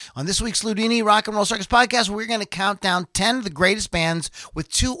On this week's Ludini Rock and Roll Circus podcast, we're going to count down 10 of the greatest bands with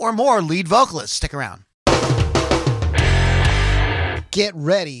 2 or more lead vocalists. Stick around. Get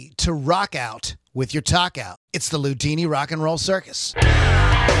ready to rock out with your talk out. It's the Ludini Rock and Roll Circus.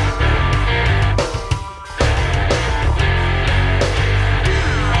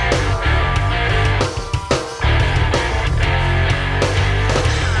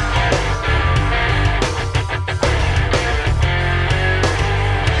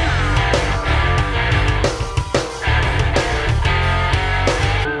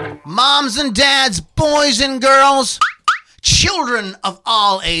 Moms and dads, boys and girls, children of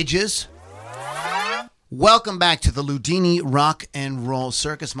all ages, welcome back to the Ludini Rock and Roll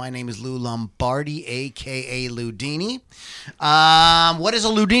Circus. My name is Lou Lombardi, a.k.a. Ludini. What is a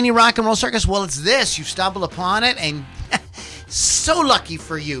Ludini Rock and Roll Circus? Well, it's this. You stumble upon it, and so lucky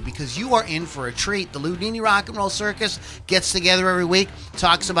for you because you are in for a treat. The Ludini Rock and Roll Circus gets together every week,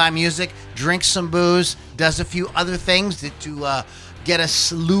 talks about music, drinks some booze, does a few other things to get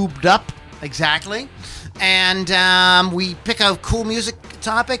us lubed up, exactly. And we pick a cool music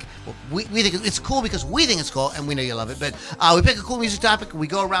topic. We think it's cool because we think it's cool, and we know you love it. But we pick a cool music topic, we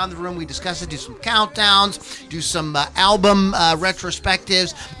go around the room, we discuss it, do some countdowns, do some album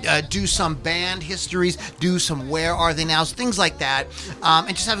retrospectives, do some band histories, do some where are they nows, things like that,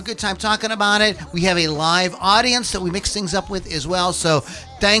 and just have a good time talking about it. We have a live audience that we mix things up with as well, so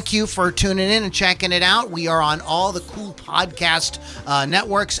thank you for tuning in and checking it out. We are on all the cool podcast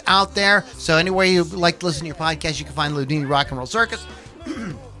networks out there. So anywhere you like to listen to your podcast, you can find Ludini Rock and Roll Circus.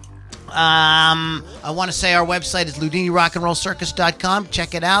 I want to say our website is ludinirockandrollcircus.com.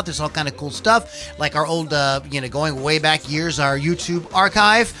 Check it out. There's all kind of cool stuff, like our old, going way back years, our YouTube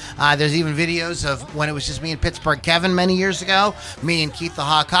archive. There's even videos of when it was just me and Pittsburgh Kevin many years ago, me and Keith the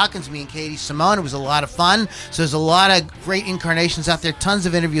Hawk Hawkins, me and Katie Simone. It was a lot of fun. So there's a lot of great incarnations out there, tons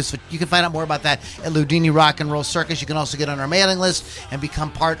of interviews. You can find out more about that at Ludini Rock and Roll Circus. You can also get on our mailing list and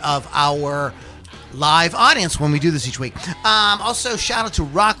become part of our live audience when we do this each week. Also, shout out to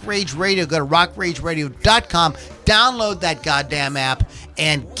Rock Rage Radio. Go to rockrageradio.com, download that goddamn app,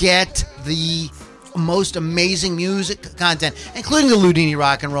 and get the most amazing music content, including the Ludini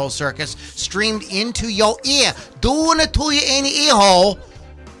Rock and Roll Circus, streamed into your ear, doing it to you in your ear hole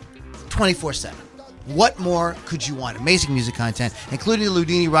 24/7. What more could you want? Amazing music content, including the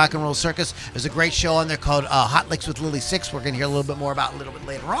Ludini Rock and Roll Circus. There's a great show on there called Hot Licks with Lily Six. We're going to hear a little bit more about it a little bit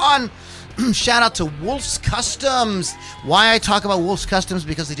later on. Shout out to Wolf's Customs. Why I talk about Wolf's Customs?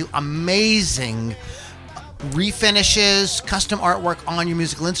 Because they do amazing refinishes, custom artwork on your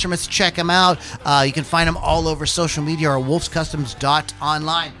musical instruments. Check them out. You can find them all over social media or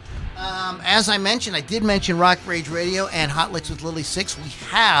wolfscustoms.online. As I mentioned, I did mention Rock Rage Radio and Hot Licks with Lily 6. We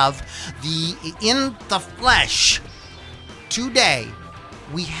have the In the Flesh. Today,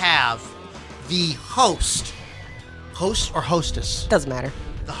 we have the host or hostess? Doesn't matter.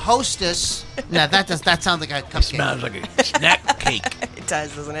 The hostess. No, that sounds like a cupcake. Smells like a snack cake. It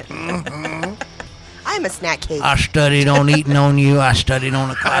does, doesn't it? Mm-hmm. I'm a snack cake. I studied on eating on you. I studied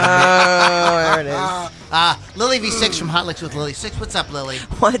on a climate. Oh, there it is. Lily V6 from Hot Licks with Lily 6. What's up, Lily?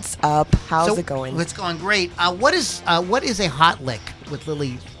 What's up? How's it going? It's going great. What is a hot lick with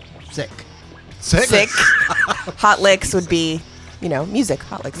Lily Sick? Sick. Hot licks would be, music.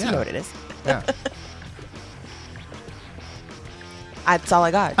 Hot licks. Yeah. You know what it is. Yeah. That's all I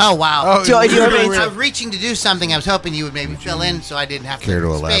got. Oh, wow. I'm reaching to do something. I was hoping you would maybe fill in so I didn't have to care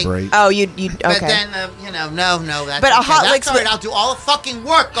to speak. elaborate. Oh, you okay. But then, no. That's but a okay. Hot That's Licks all right. I'll do all the fucking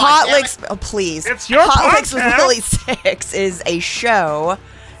work. Hot Licks, please. It's your Hot Licks podcast. with Lily 6 is a show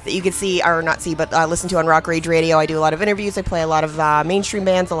that you can see, or not see, but listen to on Rock Rage Radio. I do a lot of interviews. I play a lot of mainstream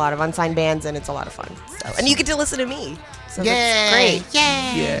bands, a lot of unsigned bands, and it's a lot of fun. So, and you get to listen to me. So that's great.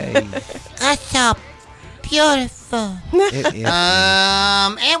 Yay. That's so beautiful. It is.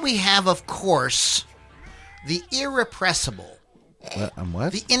 And we have, of course, the irrepressible.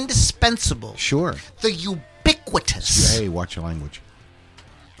 What? The indispensable. Sure. The ubiquitous. Hey, watch your language.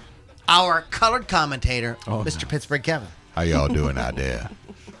 Our colored commentator, Mr. Pittsburgh Kevin. How y'all doing out there?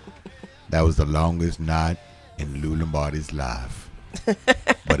 That was the longest night in Lou Lombardi's life.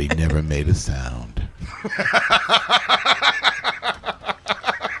 But he never made a sound.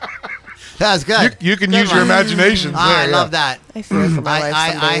 That was good. You can use your imagination. I love that. I fear for my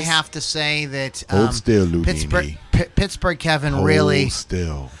life some I days. have to say that Hold still, Ludini. Pittsburgh Kevin really. Hold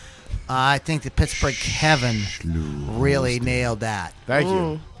still. I think that Pittsburgh Kevin really nailed that. Thank you.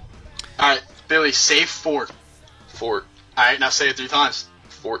 All right, Billy, say fort. Fort. All right, now say it 3 times.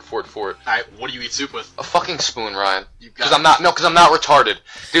 Fort. All right, what do you eat soup with? A fucking spoon, Ryan. You got Because I'm not retarded.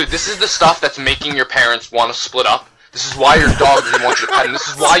 Dude, this is the stuff that's making your parents want to split up. This is why your dog doesn't want you to pet him. This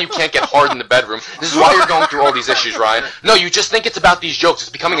is why you can't get hard in the bedroom. This is why you're going through all these issues, Ryan. No, you just think it's about these jokes.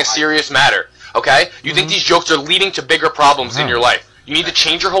 It's becoming a serious matter, okay? You think these jokes are leading to bigger problems in your life. You need to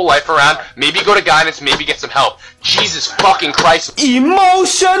change your whole life around. Maybe go to guidance. Maybe get some help. Jesus fucking Christ.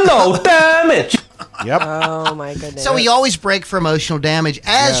 Emotional damage. Yep. Oh my goodness. So we always break for emotional damage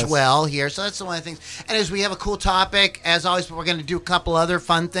as well here. So that's one of the things. And as we have a cool topic, as always, we're going to do a couple other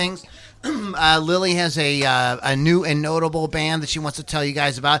fun things. Lily has a new and notable band that she wants to tell you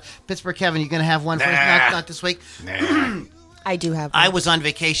guys about. Pittsburgh Kevin, you going to have one for us? Not this week? I do have one. I was on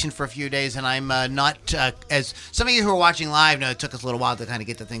vacation for a few days, and I'm not, as some of you who are watching live know, it took us a little while to kind of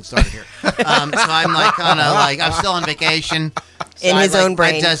get the thing started here. So I'm I'm still on vacation. So In his own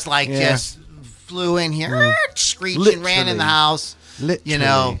brain. I just just flew in here, screeching, ran in the house,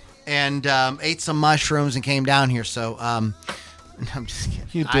 and ate some mushrooms and came down here. So, I'm just kidding.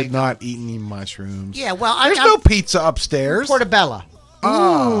 You did not eat any mushrooms. Yeah, well, there's no pizza upstairs. Portobello.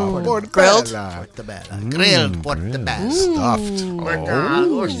 Oh, grilled? Portobello. Grilled portobello. Stuffed.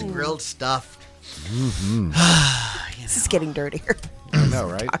 Grilled stuffed. This is getting dirtier. I know,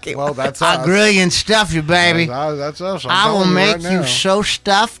 right? Talking Well, about that's I'll us. grill you and stuff you, baby. That's us. I will make you so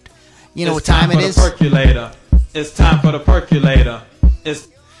stuffed. You know what time it is? Percolator. It's time for the percolator.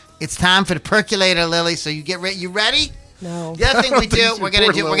 It's time for the percolator, Lily. So you get ready. You ready? No. The other thing we do, we're gonna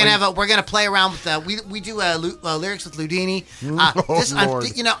Lily. we're gonna play around with we do lyrics with Ludini. Lord.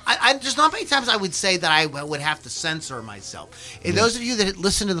 There's not many times I would say that I would have to censor myself. And those of you that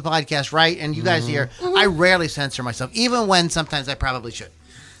listen to the podcast, right, and you guys here, I rarely censor myself, even when sometimes I probably should.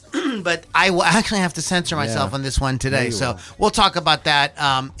 But I will actually have to censor myself on this one today. Yeah, you So will. we'll talk about that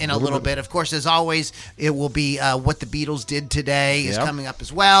in a little bit. Of course, as always, it will be what the Beatles did today is Yep. coming up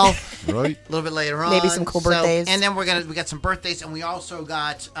as well. Right. A little bit later on. Maybe some cool birthdays. And then we got some birthdays, and we also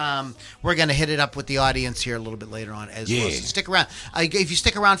got we're gonna hit it up with the audience here a little bit later on as well. So stick around. If you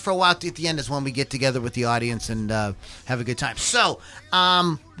stick around for a while, at the end is when we get together with the audience and have a good time. So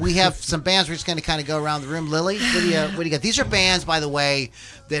we have some bands. We're just gonna kind of go around the room. Lily, what do you got? These are bands, by the way,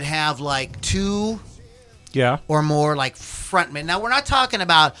 that have like two Yeah. or more like frontmen. Now we're not talking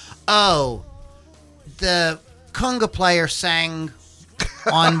about the conga player sang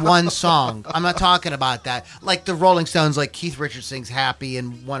on one song. I'm not talking about that. Like the Rolling Stones, like Keith Richards sings "Happy"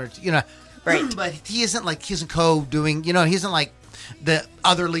 and one or two, Right. But he isn't co-doing. He isn't like the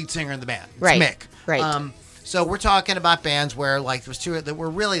other lead singer in the band. It's Right. Mick. Right. So we're talking about bands where like there was two that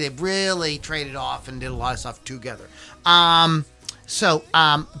were they really traded off and did a lot of stuff together. So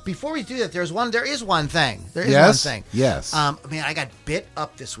before we do that, there is one thing. There is one thing. Yes. Man, I got bit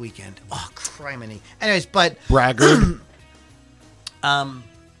up this weekend. Oh, criminy. Anyways, but Braggart.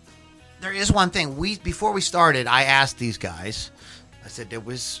 there is one thing. Before we started, I asked these guys. I said there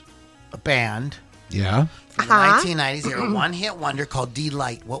was a band Yeah. in the 1990s. They were a one-hit wonder called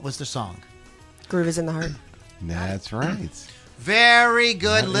Delight. What was their song? Groove is in the heart. That's right. Very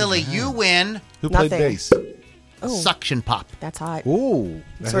good, Lily. You win. Who played Nothing. bass? Oh, Suction Pop. that's hot. Ooh.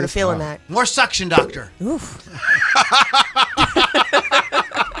 Sort of feeling that. More suction, doctor. Oof.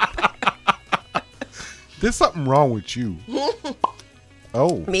 There's something wrong with you.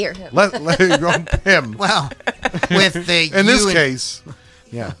 Oh. Me or him? Let go him. Well, with the In this you and- case.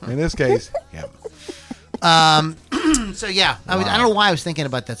 Yeah. In this case. Yeah. So yeah, I don't know why I was thinking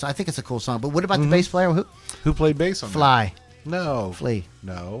about that. So I think it's a cool song. But what about the bass player? Who played bass on Fly, that? No. Flea,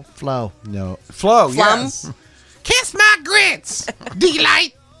 No. Flow. No. Flo, Flum? yes. Kiss my grits,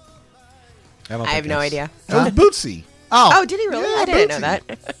 Delight. I I have no idea. It was Bootsy. Oh, did he really? Yeah, I didn't know Bootsy.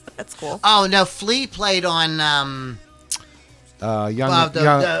 that. That's cool. Oh no, Flea played on.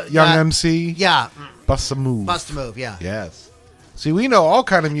 Young MC. Yeah, Bust a Move. Bust a Move. Yeah. Yes. See, we know all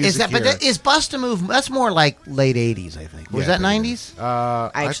kind of music Is that? But here. is Bust a Move? That's more like late '80s, I think. Was Yeah, that I think it '90s? is.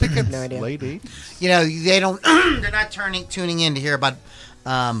 I actually think have it's no idea. late 80s. They don't. They're not tuning in to hear about.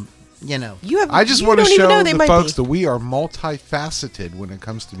 You have. I just you want to don't even know show they the might folks be. that we are multifaceted when it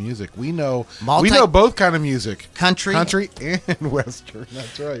comes to music. We know Multi- we know both kind of music. Country, and western.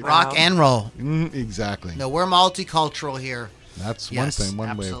 That's right. rock, and roll. Exactly. No, we're multicultural here. That's Yes, one thing.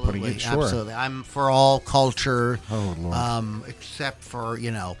 One way of putting it. Sure. Absolutely. I'm for all culture. Oh, Lord. Except for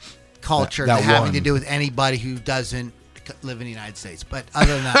culture That having one. to do with anybody who doesn't live in the United States. But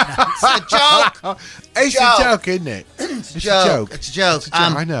other than that, it's a joke. It's joke. a joke, isn't it? It's a joke. It's a joke. It's a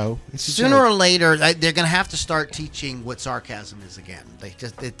joke. I know. It's a Sooner joke. or later, they're going to have to start teaching what sarcasm is again.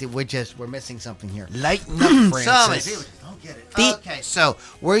 We're missing something here. Lighten up, So many people don't get it. Okay, so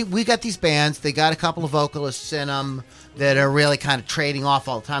we got these bands. They got a couple of vocalists in them that are really kind of trading off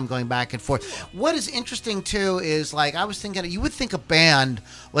all the time, going back and forth. What is interesting too is like I was thinking, you would think a band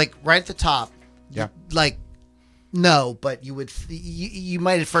like right at the top, Yeah. like No, but you would you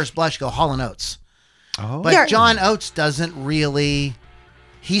might at first blush go Hall & Oates. Oh. But John Oates doesn't really.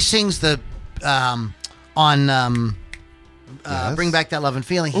 He sings the on Yes. Bring Back That Love and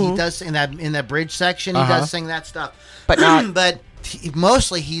Feeling. He does in that bridge section. He does sing that stuff, But not. but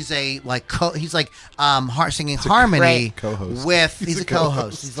mostly he's a singing harmony Right. Co-host. with. He's a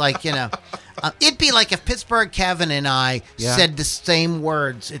co-host. He's like it'd be like if Pittsburgh Kevin and I said the same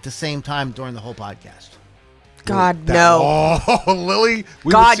words at the same time during the whole podcast. God, no. Oh, Lily,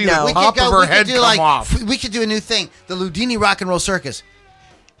 we God, would see no. the top of her head come off. We could do a new thing, the Ludini Rock and Roll Circus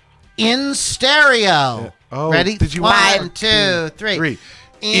in stereo. Oh, Ready? did you 1, 2, 3.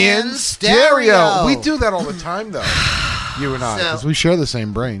 In stereo. We do that all the time, though. You and I, So- because we share the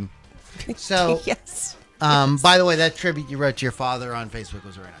same brain. So, Yes. by the way, that tribute you wrote to your father on Facebook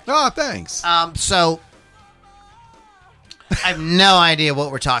was very nice. Oh, thanks. So I have no idea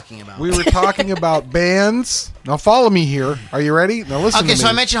what we're talking about. We were talking about bands. Now follow me here. Are you ready? Now listen to me. Okay, so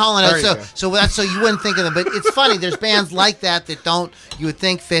I mentioned Hall & There Oates, you go. so that's so you wouldn't think of them, but it's funny. There's bands like that you would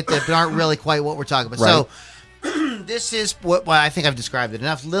think fit that aren't really quite what we're talking about. Right. So this is what I think I've described it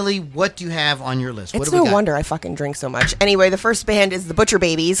enough. Lily, what do you have on your list? What It's do we no got? wonder I fucking drink so much. Anyway, the first band is the Butcher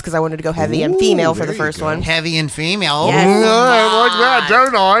Babies because I wanted to go heavy and female for there the you first go. one. Heavy and female. Yes. Oh, I like that,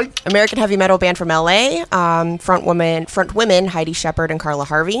 don't I? American heavy metal band from LA. Front women Heidi Shepard and Carla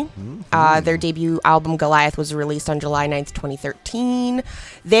Harvey. Their debut album Goliath was released on July 9th, 2013.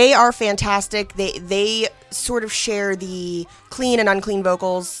 They are fantastic. They sort of share the clean and unclean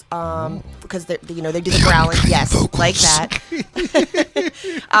vocals because they do the growling. Yes, like that.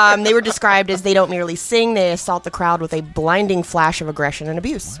 They were described as they don't merely sing, they assault the crowd with a blinding flash of aggression and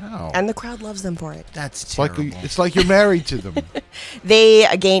abuse. Wow. And the crowd loves them for it. That's It's like, terrible. it's like you're married to them. They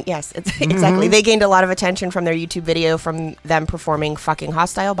gained, exactly. They gained a lot of attention from their YouTube video from them performing Fucking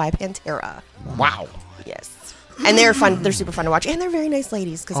Hostile by Pantera. Wow. Yes. And they're fun. They're super fun to watch. And they're very nice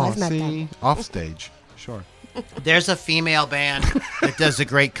ladies because I've met them. Off stage. Sure. There's a female band that does a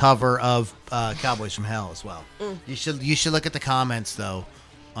great cover of Cowboys from Hell as well. You should look at the comments though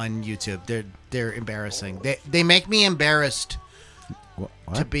on YouTube. They're embarrassing. They make me embarrassed What?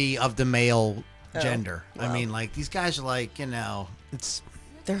 to be of the male gender. I mean, like these guys are like it's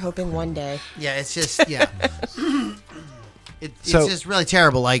They're hoping one day. it's just it's So- just really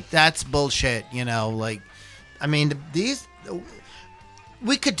terrible. Like that's bullshit. Like I mean these.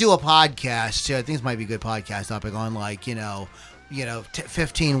 We could do a podcast too. I think this might be a good podcast topic on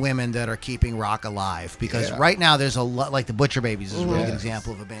 15 women that are keeping rock alive. Because right now there's a lot, like the Butcher Babies is a really good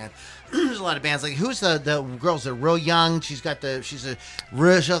example of a band. There's a lot of bands like who's the girls that are real young. She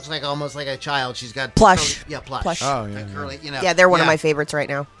looks like almost like a child. She's got Plush. Plush. Oh, yeah, Like curly, Yeah, they're one of my favorites right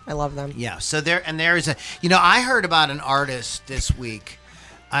now. I love them. Yeah. So there is a. I heard about an artist this week.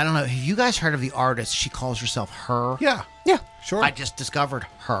 I don't know. Have you guys heard of the artist? She calls herself Her. Yeah. Yeah. Sure. I just discovered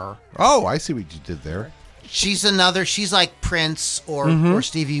Her. Oh, I see what you did there. She's like Prince or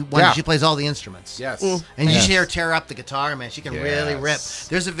Stevie Wonder. Yeah. She plays all the instruments. Yes. And you should hear her tear up the guitar, man. She can really rip. Yes.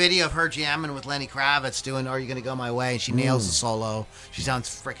 There's a video of her jamming with Lenny Kravitz doing Are You Gonna Go My Way? And she nails the solo. She sounds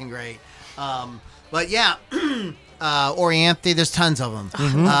freaking great. But yeah, Oriente, there's tons of them.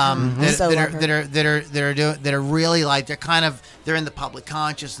 So love her. That are really like they're in the public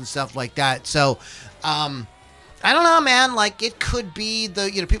conscious and stuff like that. So I don't know, man. Like it could be the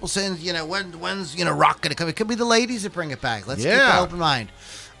people saying when's rock gonna come? It could be the ladies that bring it back. Let's keep an open mind.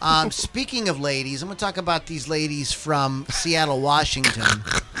 Speaking of ladies, I'm gonna talk about these ladies from Seattle, Washington.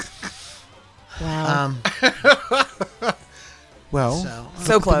 Wow. Well,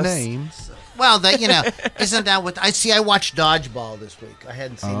 So close. The names. Well, isn't that what I see? I watched Dodgeball this week. I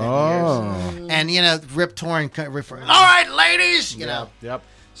hadn't seen that in years. And Rip Torn referring. All right, ladies. Yep.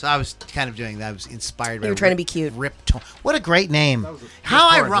 So I was kind of doing that. I was inspired by. You were trying to be cute. Rip Torn. What a great name!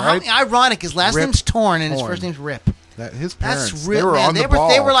 How Torn, right? ironic. His last Rip name's Torn and his Torn. first name's Rip. His parents. That's real. They were man. on They the were. ball.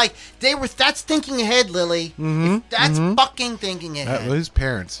 They were. That's thinking ahead, Lily. That's fucking thinking ahead. His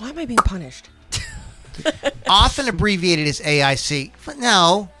parents. Why am I being punished? Often abbreviated as AIC, but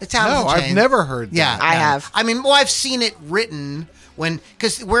no, it's how No, I've never heard that. Yeah, I have. I mean, I've seen it written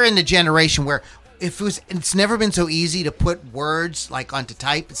because we're in the generation where it's never been so easy to put words like onto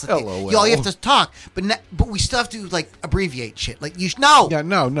type. It's like LOL. you have to talk, but we still have to like abbreviate shit. Like no. Yeah,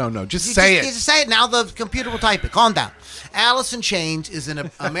 no. Just You say just, it. you just say it now. The computer will type it. Calm down. Alice in Chains is an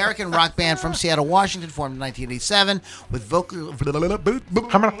American rock band from Seattle, Washington, formed in 1987 with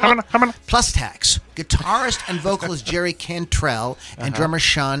plus tax. Guitarist and vocalist Jerry Cantrell and drummer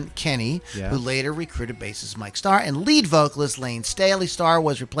Sean Kenny, who later recruited bassist Mike Starr, and lead vocalist Lane Staley. Starr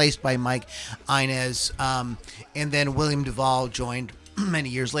was replaced by Mike Inez, and then William Duvall joined many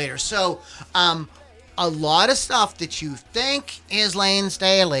years later. So, a lot of stuff that you think is Lane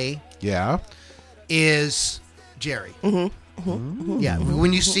Staley Yeah. is Jerry. Mm-hmm. Yeah,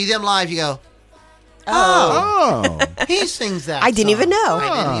 when you see them live, you go, Oh. he sings that. I didn't song. even know.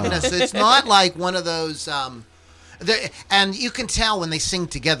 I didn't even know. So it's not like one of those. And you can tell when they sing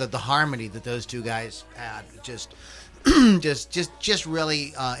together the harmony that those two guys had. Just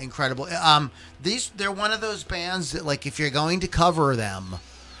really incredible. They're one of those bands that, like, if you're going to cover them,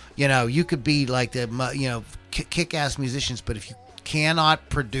 you could be like the kick-ass musicians, but if you cannot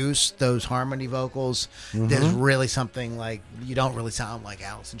produce those harmony vocals, there's really something like you don't really sound like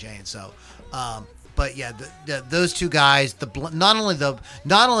Alice in Chains. So, but yeah, those two guys, not only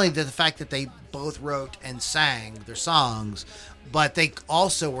the fact that they both wrote and sang their songs, but they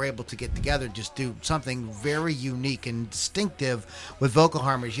also were able to get together, just do something very unique and distinctive with vocal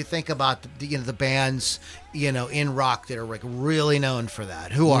harmonies. You think about the bands, in rock that are like really known for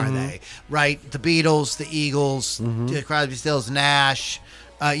that. Who are they? Right? The Beatles, the Eagles, Crosby, Stills, Nash,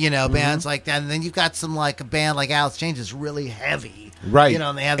 bands like that. And then you've got a band like Alice in Chains is really heavy. Right.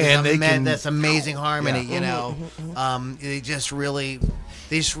 And they have this amazing harmony, They just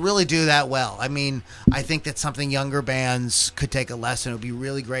really do that well. I mean, I think that's something younger bands could take a lesson. It would be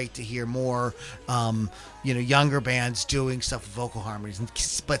really great to hear more, younger bands doing stuff with vocal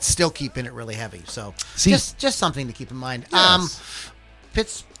harmonies, but still keeping it really heavy. So just something to keep in mind. Yes.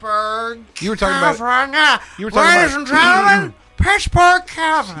 Pittsburgh, You were talking about- California. you were talking Ladies about- and gentlemen, Pittsburgh,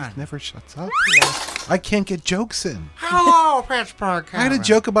 California. Never shuts up. I can't get jokes in. Hello, Pittsburgh, I had California. a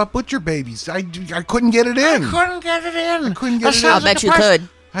joke about butcher babies. I couldn't get it in. Couldn't get it in. couldn't get it in. I'll bet you could.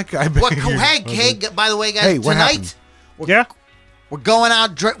 I bet What, you- hey, by the way, guys, Hey, what tonight happened? we're going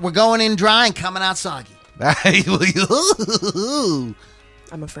out. We're going in dry and coming out soggy.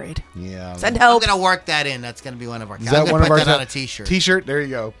 I'm afraid. Yeah. Send I'm help. gonna work that in. That's gonna be one of our. Is I'm that gonna one of put our that on a T-shirt. T-shirt. There you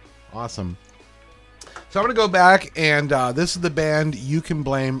go. Awesome. So I'm going to go back, and this is the band you can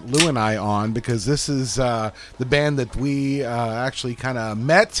blame Lou and I on, because this is the band that we actually kind of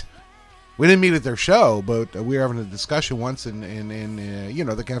met. We didn't meet at their show, but we were having a discussion once in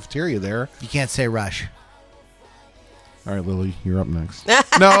the cafeteria there. You can't say Rush. All right, Lily, you're up next.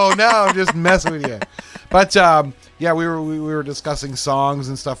 no, I'm just messing with you. But yeah, we were discussing songs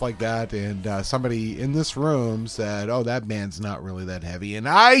and stuff like that, and somebody in this room said, "Oh, that band's not really that heavy," and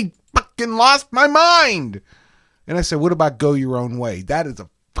I fucking lost my mind. And I said, "What about Go Your Own Way? That is a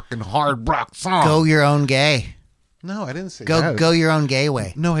fucking hard rock song." Go your own gay. No, I didn't say that. Go your own gay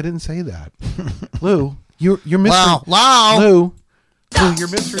way. No, I didn't say that. Lou, you're mystery. Wow. Lou, you're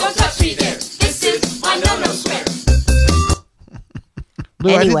mystery. Don't touch me there. This is my no-no square. Lou,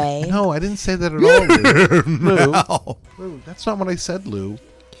 Anyway. I didn't say that at all, Lou. Lou, that's not what I said, Lou.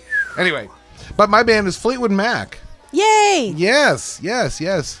 Anyway, but my band is Fleetwood Mac. Yay! Yes.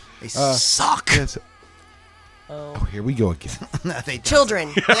 They suck. Yes. Oh, here we go again. No, they don't.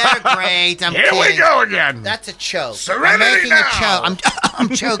 Children. They're great. I'm Here we kidding. go again. That's a choke. Serenity I'm making now. a choke. I'm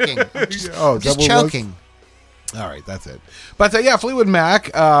choking. Oh, is that Just what it was? choking. All right, that's it. But yeah, Fleetwood Mac,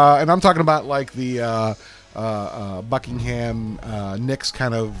 and I'm talking about like the Buckingham Knicks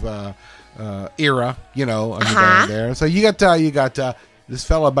kind of era, on the band there. So you got this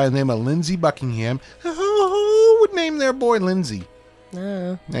fella by the name of Lindsey Buckingham. Who would name their boy Lindsey?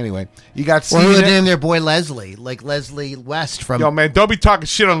 Anyway, you got Well, who Stevie would Nicks. name their boy Leslie, like Leslie West from? Yo, man, don't be talking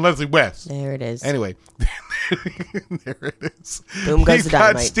shit on Leslie West. There it is. Anyway, there it is. Boom goes you the got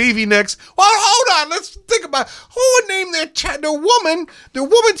dynamite. Stevie Nicks. Well, hold on. Let's think about who would name their woman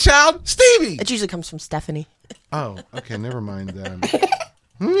child Stevie. It usually comes from Stephanie. Oh, okay, never mind then.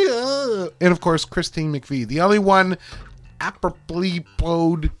 Yeah. And of course, Christine McVie, the only one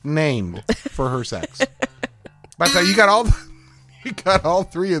apropos named for her sex. But you got all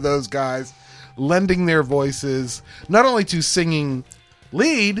three of those guys lending their voices not only to singing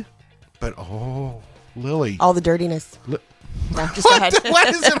lead, but Lily. All the dirtiness. No, just go ahead. Why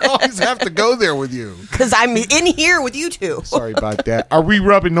does it always have to go there with you? Because I'm in here with you two. Sorry about that. Are we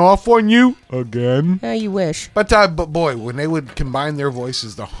rubbing off on you again? Yeah, you wish. But boy, when they would combine their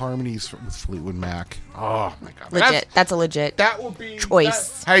voices, the harmonies with Fleetwood Mac. Oh my God, Legit. That's a legit. That would be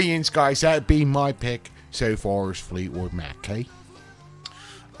choice. Hey, Yins guys, that'd be my pick so far as Fleetwood Mac. Okay.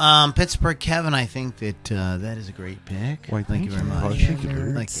 Pittsburgh Kevin, I think that that is a great pick. Why, thank you very thank you. much. Oh, thank you,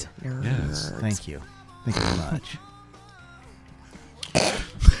 dude. Thank you. Nerds. Yes, thank you. Thank you very much.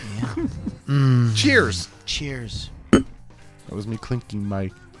 Cheers. Cheers. That was me clinking my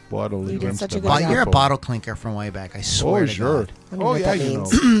bottle You did against such the a good job. You're a microphone. bottle clinker from way back. I swear Oh, to sure. God. I don't know Oh, what yeah, that you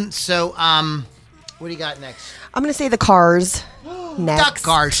means. know. So, what do you got next? I'm going to say the Cars next. Duck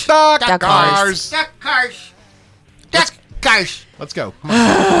cars. Duck Duck cars. Duck cars. Duck. Gosh. Let's go. Come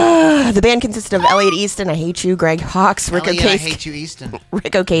on. The band consisted of Elliot Easton, I Hate You, Greg Hawkes, Rick Elliot, I Ocasek, hate you, Easton.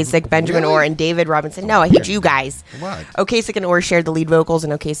 Rick Ocasek, Benjamin Orr, and David Robinson. No, I hate you guys. What? Ocasek and Orr shared the lead vocals,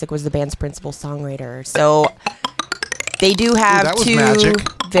 and Ocasek was the band's principal songwriter. So they do have that was two magic.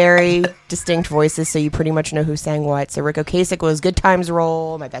 very distinct voices, so you pretty much know who sang what. So Rick Ocasek was Good Times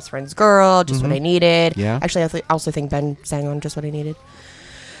Roll, My Best Friend's Girl, Just What I Needed. Yeah. Actually, I also think Ben sang on Just What I Needed.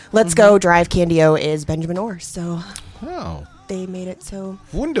 Let's Go, Drive Candy-O is Benjamin Orr. So Oh. they made it so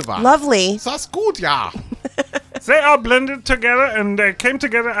Wunderbar. lovely. Das gut, ja. They all blended together and they came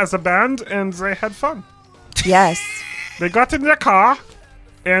together as a band and they had fun. Yes. They got in their car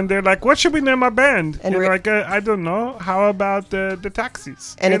and they're like, what should we name our band? And And Rick- like, I don't know. How about the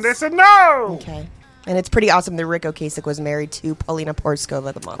Taxis? And And they it's- said, no! Okay. And it's pretty awesome that Rick Ocasek was married to Paulina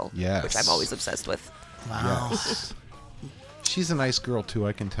Porskova, the model. Yes. Which I'm always obsessed with. Wow. Yes. She's a nice girl, too,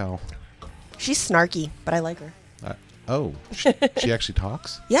 I can tell. She's snarky, but I like her. She actually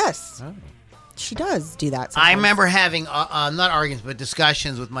talks? Yes. Oh. She does do that I sometimes. remember having, not arguments, but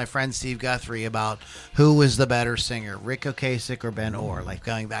discussions with my friend Steve Guthrie about who was the better singer, Rick Ocasek or Ben Orr, like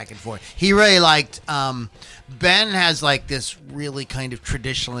going back and forth. He really liked, Ben has like this really kind of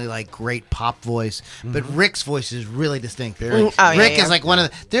traditionally like great pop voice, but Rick's voice is really distinct. Oh, yeah, Rick yeah. is like one of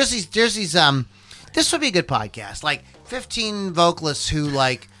the, there's these, this would be a good podcast, like 15 vocalists who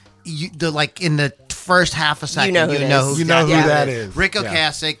like, like in the first half a second, You know who it is. You know who that is. Rick Yeah.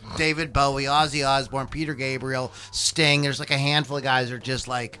 Ocasek, David Bowie, Ozzy Osbourne, Peter Gabriel, Sting. There's like a handful of guys who are just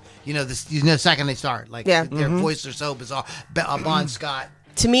like, the second they start, like Yeah. their voices are so bizarre. Bon Scott.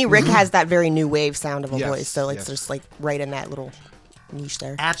 To me, Rick has that very new wave sound of a Yes, voice, so it's yes. just like right in that little niche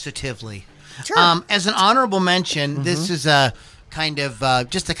there. Absolutely. Sure. As an honorable mention, this is a kind of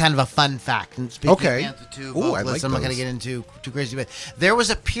just a kind of a fun fact. And speaking Okay. of the two Ooh, I vocalists, like I'm not going to those. get into too crazy, but there was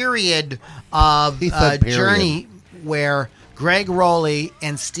a period of He said period. Journey where Greg Rowley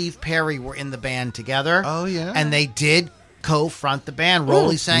and Steve Perry were in the band together. Oh, yeah. And they did co-front the band.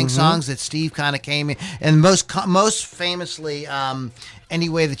 Rowley sang songs that Steve kind of came in, and most famously, "Any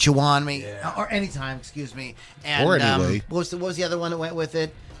Way That You Want Me," or "Anytime," excuse me. And, Or Anyway. what was the other one that went with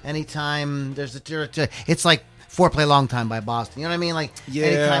it? Anytime. It's like "Foreplay Long Time" by Boston. You know what I mean? Like Yeah.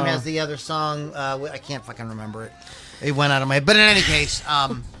 Anytime has the other song. I can't fucking remember it. It went out of my head. But in any case,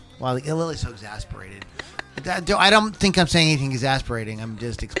 well, Lily's so exasperated. I don't think I'm saying anything exasperating. I'm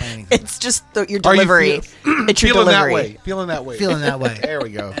just explaining things. It's just your Are you delivery. It's your Feeling that delivery. way. Feeling that way. Feeling that way. There we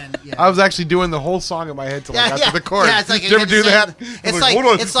go. And, yeah. I was actually doing the whole song in my head till I got to the chorus. Yeah, it's like Did you ever do that? It's I'm like hold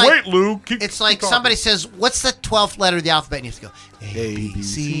on. it's like Wait, Lou. Keep somebody talking. says, "What's the 12th letter of the alphabet?" And you have to go A, B,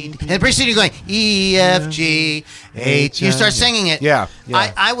 C, D. And pretty soon you're going E, F, G, H. You start singing it. Yeah,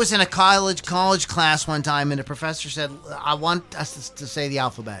 yeah. I was in a college class one time, and the professor said, "I want us to say the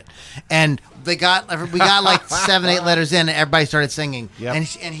alphabet," and we got like 7, 8 letters in, and everybody started singing. Yep.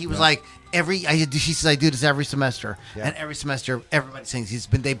 And he was like. She says I do this every semester, Yeah. and every semester everybody sings.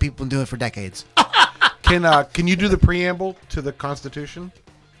 People been doing it for decades. Can you do the preamble to the Constitution?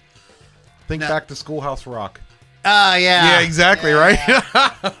 Think No. back to Schoolhouse Rock. Yeah. Yeah, exactly, right?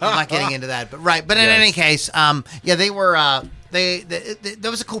 I'm not getting into that, but right. But in Yes. any case, they were they that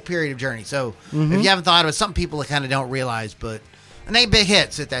was a cool period of Journey. So Mm-hmm. if you haven't thought of it, some people kind of don't realize, and they big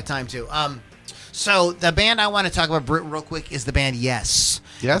hits at that time too. So the band I want to talk about real quick is the band Yes.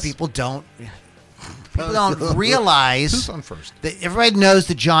 Yes? People don't realize Who's on first? that everybody knows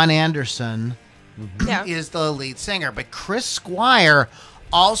that John Anderson Yeah. is the lead singer, but Chris Squire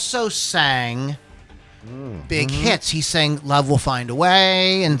also sang big hits. He sang "Love Will Find a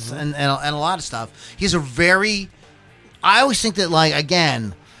Way" and a lot of stuff. He's a very. I always think that, like,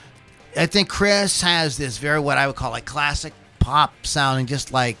 again, I think Chris has this very what I would call like classic pop sounding,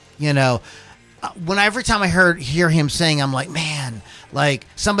 just like, every time I hear him sing, I'm like, man, like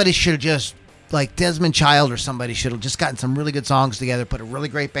somebody should have just. Like Desmond Child or somebody should have just gotten some really good songs together, put a really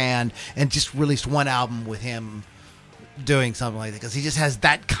great band, and just released one album with him doing something like that, because he just has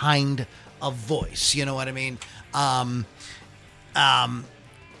that kind of voice. You know what I mean? And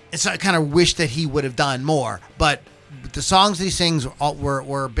so I kind of wish that he would have done more. But the songs that he sings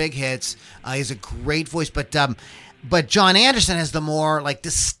were big hits. He's a great voice, but John Anderson has the more like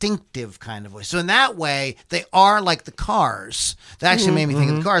distinctive kind of voice. So in that way, they are like the Cars. That actually made me think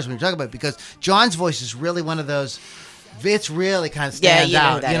of the Cars when you're talking about it, because John's voice is really one of those. It's really kind of stands you know who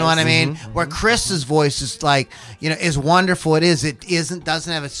out. that You know what I is. mean? Where Chris's voice is like, is wonderful. It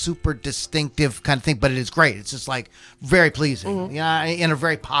doesn't have a super distinctive kind of thing, but it is great. It's just like very pleasing, in a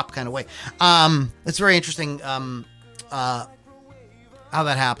very pop kind of way. It's very interesting. how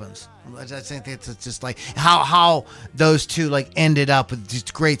that happens. I think it's just like how those two like ended up with these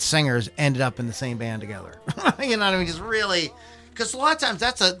great singers ended up in the same band together. You know what I mean? Just really, because a lot of times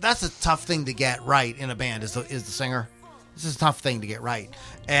that's a tough thing to get right in a band is the singer. This is a tough thing to get right.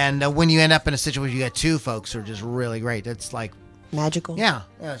 And when you end up in a situation where you got two folks who are just really great, it's like magical. Yeah,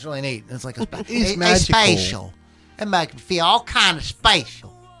 it's really neat. It's like It's a magical. spatial. It makes me feel all kind of spatial.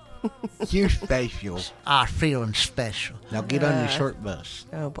 You're special. I'm feeling special. Now get on your short bus.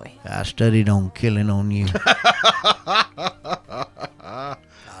 Oh boy. I studied on killing on you. I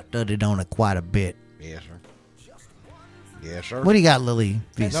studied on it quite a bit. Yes, sir. Yes, sir. What do you got, Lily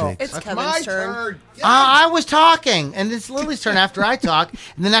V6? No, It's that's Kevin's my turn. I was talking, and it's Lily's turn after I talk,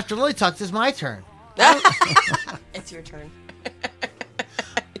 and then after Lily talks, it's my turn. It's your turn.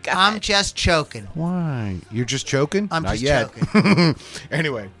 I'm just choking. Why? You're just choking? I'm Not just yet. choking.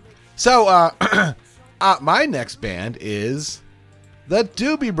 Anyway, so my next band is the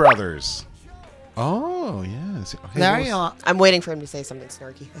Doobie Brothers. Oh, yes. Hey, There Louis. you are. I'm waiting for him to say something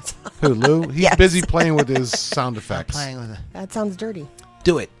snarky. That's all. Who, Lou? He's Yes. busy playing with his sound effects. Playing with it. That sounds dirty.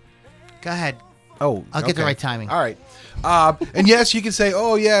 Do it. Go ahead. Oh, I'll get the right timing. All right. And yes, you can say,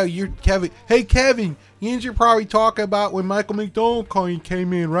 oh, yeah, you're Kevin. Hey, Kevin, you're probably talking about when Michael McDonald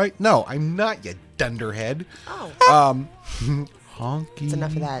came in, right? No, I'm not, you dunderhead. Oh. Honky. That's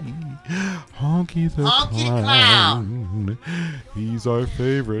enough of that. Honky the Honky the Clown. He's our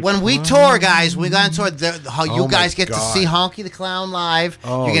favorite. When we tour, guys, we got on tour. You Oh, guys my get to God. see Honky the Clown live.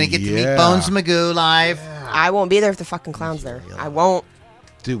 Oh, You're going to get to meet yeah. Bones Magoo live. I won't be there if the fucking clown's there. I won't.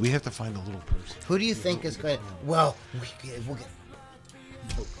 Dude, we have to find a little person. Who do you think is going to... Well, we'll get...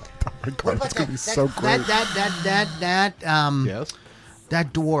 Oh my God, it's going to be so great. Yes?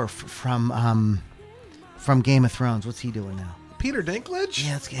 That dwarf from Game of Thrones. What's he doing now? Peter Dinklage?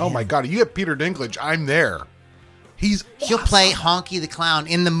 Yeah, let's get Oh him. my God, you get Peter Dinklage, I'm there. He's He'll play Honky the Clown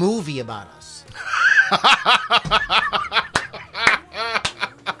in the movie about us.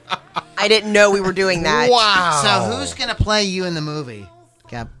 I didn't know we were doing that. Wow. So who's going to play you in the movie,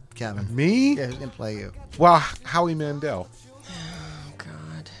 Kevin? Me? Yeah, who's going to play you? Well, Howie Mandel. Oh,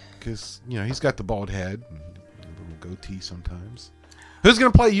 God. Because, he's got the bald head and a little goatee sometimes. Who's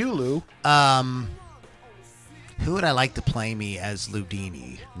going to play you, Lou? Who would I like to play me as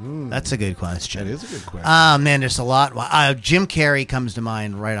Ludini? That's a good question. That is a good question. Man, there's a lot. Jim Carrey comes to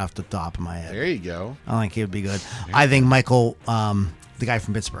mind right off the top of my head. There you go. I think he would be good. I think Michael, the guy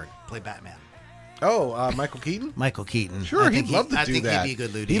from Pittsburgh, play Batman. Oh, Michael Keaton? Michael Keaton. Sure, I he'd think love to I do think that. he'd be a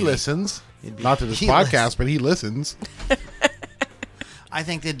good Ludini. He listens. Not to this he podcast, listens. but he listens. I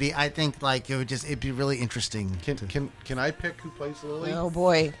think it'd be really interesting. Can I pick who plays Lily? Oh,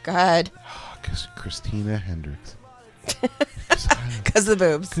 boy. God. Because Christina Hendricks. Because the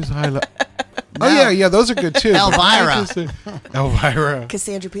boobs. Oh, yeah, those are good, too. Elvira. Elvira.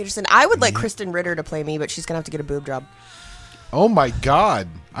 Cassandra Peterson. I would like Kristen Ritter to play me, but she's going to have to get a boob job. Oh, my God.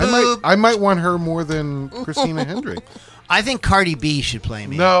 I might want her more than Christina Hendricks. I think Cardi B should play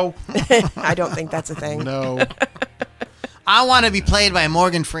me. No. I don't think that's a thing. No. I want to be played by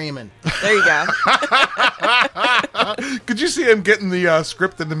Morgan Freeman. There you go. Could you see him getting the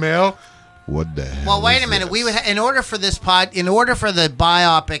script in the mail? What the hell? Well, wait is a minute. this? We would, in order for the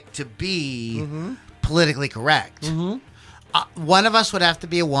biopic to be politically correct, one of us would have to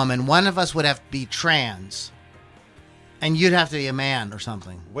be a woman, one of us would have to be trans, and you'd have to be a man or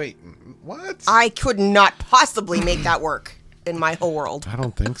something. Wait, what? I could not possibly make that work in my whole world. I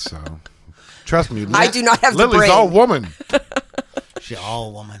don't think so. Trust me. I do not have the Lily's brain. all woman. She's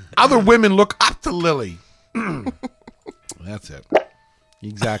all woman. Other women look up to Lily. That's it.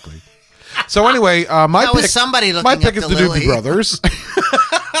 Exactly. So anyway, my That was pick. somebody looking my up pick is to the Lily. Doobie Brothers,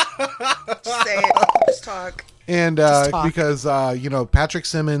 Just say it. Just talk. and talk. because Patrick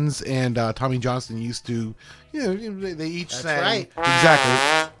Simmons and Tommy Johnston used to, they each That's sang right.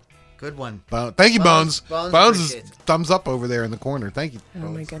 exactly. Good one. Thank you, Bones. Bones is appreciates it. thumbs up over there in the corner. Thank you. Oh,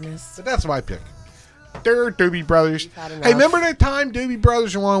 Bones. my goodness. But that's my pick. They're Doobie Brothers. had enough. Hey, remember that time Doobie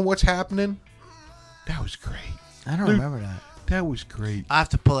Brothers were on What's Happening? That was great. I don't Luke, remember that. That was great. I have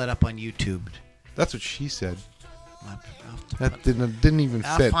to pull it up on YouTube. That's what she said. I'll have to That didn't even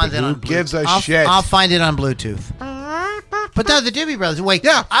I'll fit. find But it who on gives a Bluetooth. shit? I'll find it on Bluetooth. But no, the Doobie Brothers. Wait,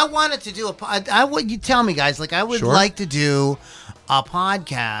 Yeah. I wanted to do you tell me, guys. Like, I would Sure. like to do a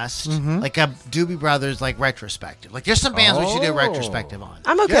podcast, like a Doobie Brothers like retrospective. Like, there's some bands we should do a retrospective on.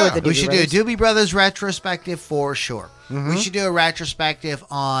 I'm okay Yeah. with the Doobie We should Brothers. do a Doobie Brothers retrospective for sure. We should do a retrospective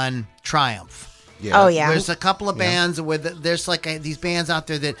on Triumph. Oh, yeah. There's a couple of bands where there's like these bands out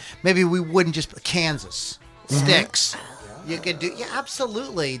there that maybe we wouldn't just Kansas, Styx. You could do, yeah,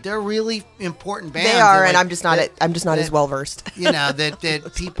 absolutely. They're really important bands. They are, They're and like- I'm just not. I'm just not as well versed. You know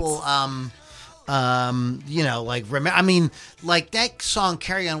that people, you know, like I mean, like that song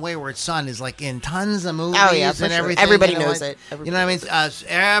 "Carry On Wayward Son" is like in tons of movies Oh, yeah, for and sure. everything. Everybody you know, knows like- it. You know what I mean?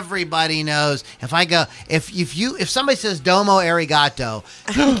 Everybody knows. If I go, if somebody says "Domo Arigato,"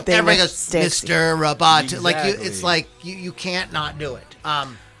 everybody goes sticks. "Mr. Robot." Like you, Exactly. it's like you can't not do it.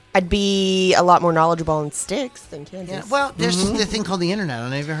 I'd be a lot more knowledgeable in Styx than Kansas. Yeah, well, there's the thing called the internet. I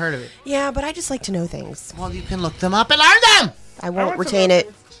don't know if you've heard of it. Yeah, but I just like to know things. Well, you can look them up and learn them. I won't retain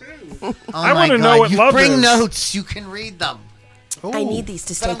it. Oh I my wanna God. know what you love bring is. notes. You can read them. I need these to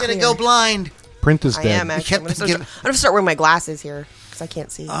But stay I'm gonna clear. go blind. Print is I dead. am actually. kept I'm gonna, start, give- I'm gonna start wearing my glasses here because I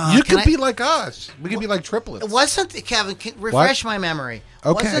can't see. You Can could I- be like us. We could be like triplets. Wasn't Kevin? Refresh my memory.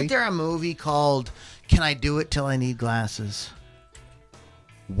 Okay. Wasn't there a movie called "Can I Do It Till I Need Glasses"?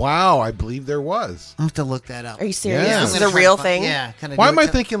 Wow, I believe there was. I'm have to look that up. Are you serious? Yeah. This I'm is gonna a try real to thing? Yeah. Can I Why do am I it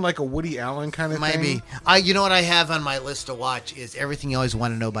till- thinking like a Woody Allen kind of thing? Maybe. You know what I have on my list to watch is Everything You Always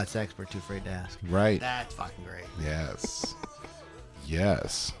Want to Know About Sex But Too Afraid to Ask. Right. That's fucking great. Yes.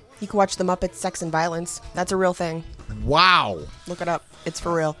 Yes. You can watch the Muppets Sex and Violence. That's a real thing. Wow. Look it up. It's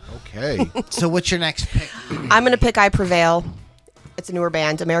for real. Okay. So what's your next pick? I'm going to pick I Prevail. It's a newer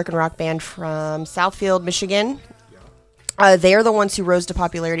band, American rock band from Southfield, Michigan. They are the ones who rose to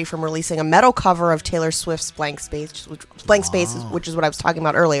popularity from releasing a metal cover of Taylor Swift's Blank Space, which is what I was talking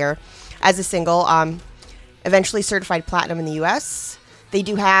about earlier, as a single. Eventually certified platinum in the U.S. They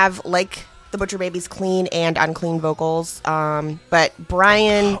do have, like the Butcher Babies, clean and unclean vocals. But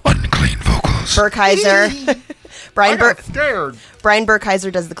Brian Burkheiser, Brian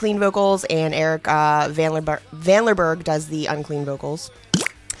Burkheiser does the clean vocals, and Eric Vanlerberg does the unclean vocals.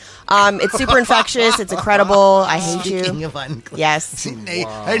 It's super infectious. It's incredible. I hate Speaking you. of unclean. Yes. Didn't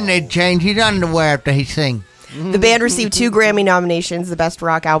they change his underwear after he sing? The band received 2 Grammy nominations, the Best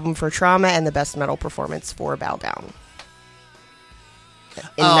Rock Album for Trauma and the Best Metal Performance for Bow Down.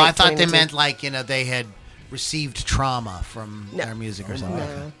 In I thought they 2019. meant like, they had received trauma from No. their music or something.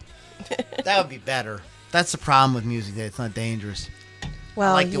 No. That would be better. That's the problem with music, that it's not dangerous.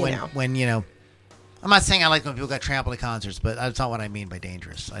 Well, I like it you when, know. I'm not saying I like when people got trampled at concerts, but that's not what I mean by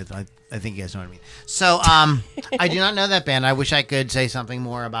dangerous. I think you guys know what I mean. So, I do not know that band. I wish I could say something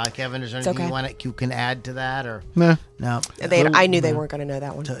more about it. Kevin, is there anything okay. you can add to that? Or Nah. no? I knew they weren't going to know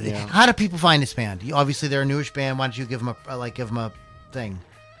that one. How do people find this band? Obviously, they're a newish band. Why don't you give them a thing?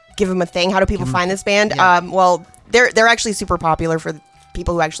 Give them a thing. How do people find this band? Yeah. Well, they're actually super popular for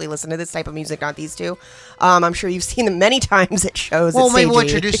people who actually listen to this type of music, not these two. I'm sure you've seen them many times at shows. Well, at maybe we'll CG.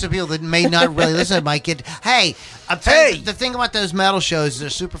 introduce the people that may not really listen to Mike. Hey, I'm telling you, the thing about those metal shows is they're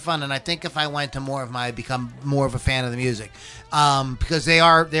super fun, and I think if I went to more of them, I'd become more of a fan of the music because they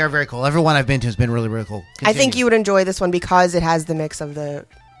are very cool. Everyone I've been to has been really, really cool. I think Continue. you would enjoy this one because it has the mix of the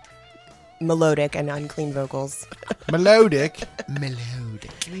melodic and unclean vocals Melodic.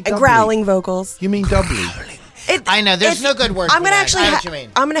 Melodic. and growling vocals. You mean doubly? I know, there's no good word I'm for gonna that. actually. I know what you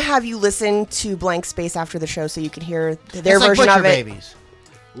mean. I'm gonna have you listen to Blank Space after the show so you can hear their It's like version Butcher of it. Babies.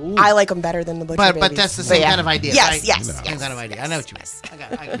 I like them better than the Butcher But Babies. that's the same yeah. kind of idea. Yes, right? yes, Same yes, kind of idea. I know what you mean. yes. I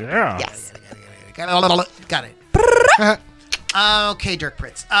got it. Yeah. Yes. Got it. Okay, Dirk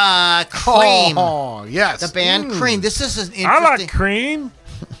Pritz. Cream. Oh, yes. The band Cream. This is an interesting. I like cream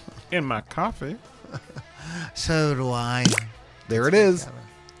in my coffee. So do I. There it is.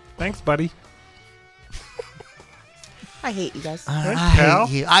 Thanks, buddy. I hate you guys. I pal.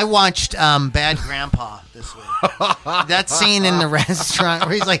 hate you. I watched Bad Grandpa this week. That scene in the restaurant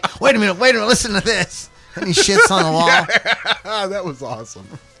where he's like, wait a minute, listen to this. And he shits on the wall. That was awesome.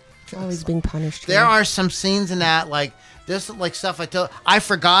 Always being punished. There are some scenes in that, like, there's like stuff I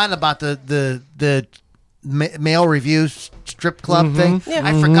forgot about the male review strip club thing. Yeah.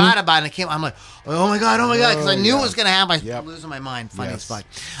 I forgot about it. I'm like, oh my god, because I knew it was gonna happen. I'm Yep. losing my mind. Funny Yes. as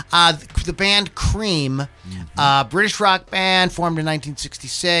fuck. The band Cream, British rock band formed in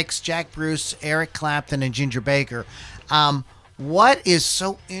 1966. Jack Bruce, Eric Clapton, and Ginger Baker. What is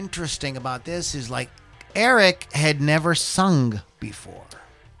so interesting about this is like Eric had never sung before.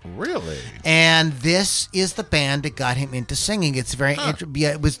 Really? And this is the band that got him into singing. It's very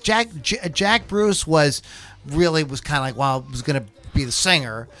yeah. It was Jack Bruce was kind of like, well, was going to be the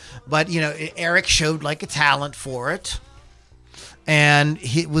singer, but Eric showed like a talent for it, and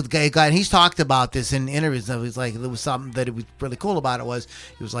he's talked about this in interviews. It was like there was something that it was really cool about it was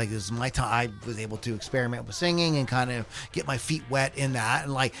like this is my time. I was able to experiment with singing and kind of get my feet wet in that,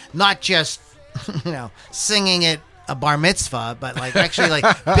 and like not just singing it a bar mitzvah, but like actually like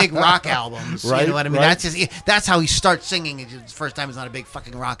big rock albums. Right, You know what I mean? right. That's how he starts singing. It's the first time he's on a big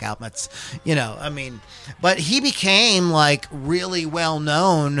fucking rock album. That's, I mean, but he became like really well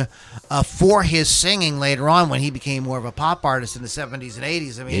known for his singing later on when he became more of a pop artist in the 70s and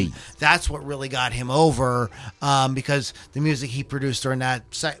 80s. I mean, that's what really got him over because the music he produced during that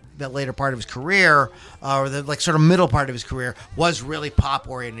later part of his career, or the like sort of middle part of his career, was really pop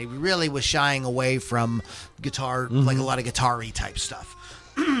oriented. He really was shying away from guitar, like a lot of guitar-y type stuff.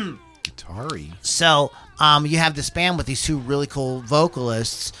 Guitar-y. So you have this band with these two really cool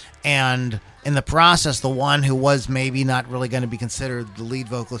vocalists, and in the process, the one who was maybe not really going to be considered the lead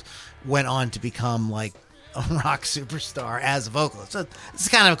vocalist went on to become like a rock superstar as a vocalist. So it's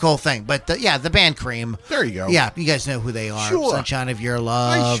kind of a cool thing. But the band Cream. There you go. Yeah, you guys know who they are. Sure. Sunshine of Your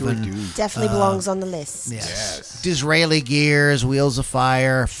Love. I sure and, do. Definitely belongs on the list. Yes. Disraeli Gears, Wheels of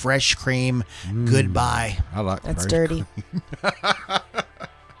Fire, Fresh Cream, Goodbye. I like That's Fresh dirty.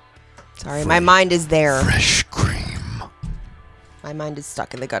 Sorry, my mind is there. Fresh Cream. My mind is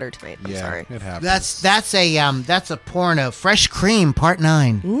stuck in the gutter tonight. I'm sorry. It happens. That's a porno. Fresh Cream Part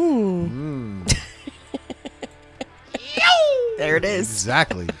 9. There it is.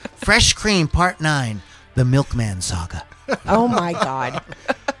 Exactly. Fresh Cream Part 9. The Milkman Saga. Oh my God.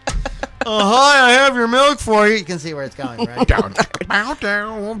 Hi, I have your milk for you. You can see where it's going, right? Down.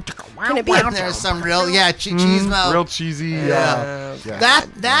 Can it be up There's some real, cheese milk. Real cheesy. Yeah.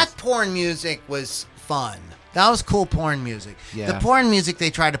 That porn music was fun. That was cool porn music. Yeah. The porn music they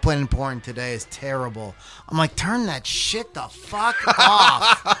try to put in porn today is terrible. I'm like, turn that shit the fuck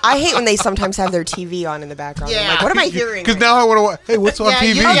off. I hate when they sometimes have their TV on in the background. I'm Yeah. like, what am I hearing? Because now I want to. Hey, what's on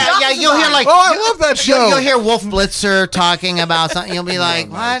TV? You'll hear like, Oh, I love that show. You'll hear Wolf Blitzer talking about something. You'll be like,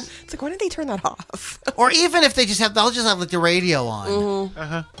 what? It's like, why didn't they turn that off? Or even if they'll just have like the radio on.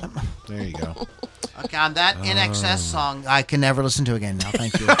 There you go. Okay, on that In Excess song, I can never listen to again now.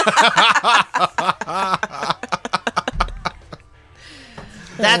 Thank you.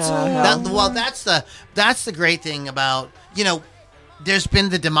 That's the great thing about, there's been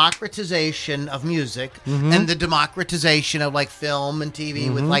the democratization of music and the democratization of like film and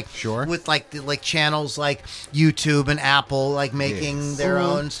TV with channels like YouTube and Apple like making their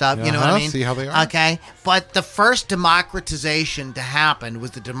own stuff. You know what I mean? See how they are. Okay, but the first democratization to happen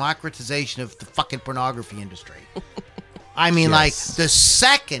was the democratization of the fucking pornography industry. I mean, like the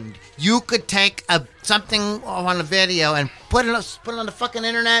second you could take something on a video and put it on the fucking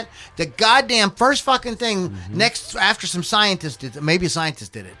internet, the goddamn first fucking thing after some scientists did it, maybe a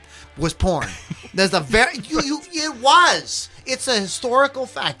scientist did it, was porn. There's it was. It's a historical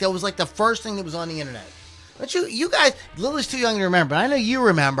fact. That was like the first thing that was on the internet. But you guys, Lily's too young to remember. I know you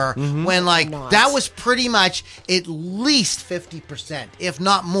remember when that was pretty much at least 50%, if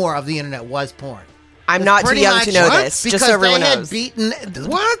not more, of the internet was porn. I'm not too young to know this, just so everyone knows.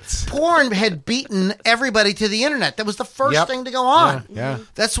 Porn had beaten everybody to the internet. That was the first thing to go on. Yeah.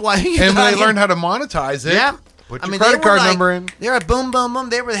 That's why when they learned how to monetize it, put your credit card number in. They were boom, boom, boom.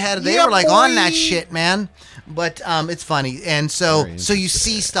 They were on that shit, man. But it's funny. And so you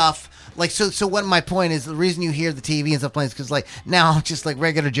see stuff. Like so what my point is, the reason you hear the TV and stuff playing is because like now just like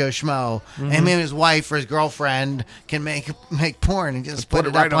regular Joe Schmo and him and his wife or his girlfriend can make porn and just put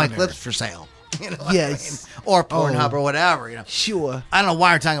it up on clips for sale. You know what I mean? Or Pornhub or whatever, Sure. I don't know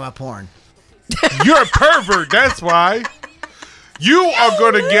why we're talking about porn. You're a pervert, that's why. You are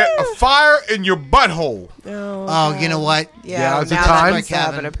going to get a fire in your butthole. Oh, you know what? Yeah, is it now time? that's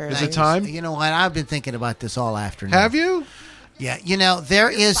happened, apparently. Is it time? You know what? I've been thinking about this all afternoon. Have you? Yeah, there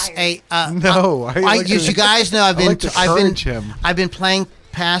is a no. You guys know I've been playing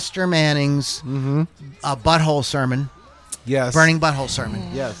Pastor Manning's butthole sermon. Yes. Burning butthole sermon.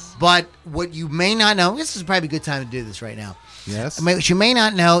 Yes. But what you may not know, this is probably a good time to do this right now. Yes. What you may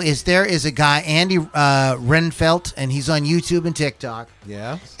not know is there is a guy, Andy Renfelt, and he's on YouTube and TikTok.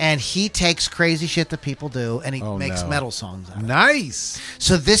 Yeah. And he takes crazy shit that people do, and he makes metal songs out of it. Nice.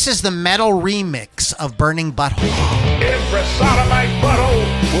 So this is the metal remix of Burning Butthole. Every sodomite butthole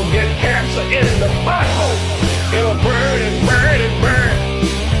will get cancer in the butthole. It'll burn and burn and burn.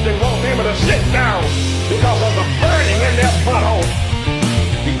 They won't be able to sit down because of the burning in their butthole.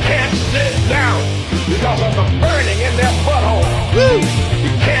 You can't sit down because of the burning in their butthole. Woo! You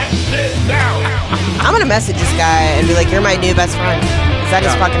can't sit down. I'm gonna message this guy and be like, "You're my new best friend." Because that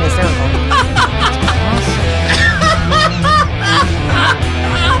is fucking hysterical.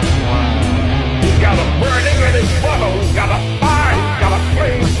 He's got a burning in his butthole. He's got a fire. He's got a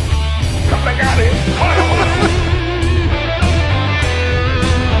flame coming out of his butthole.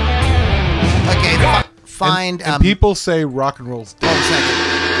 Okay, find... And people say rock and roll's dead. Hold a second.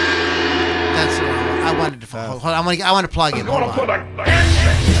 That's wrong. I wanted to hold on. I want to plug in. Hold on.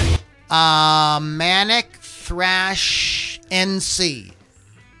 Manic Thrash NC.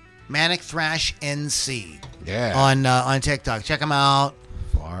 Manic Thrash NC. Yeah. On TikTok. Check them out.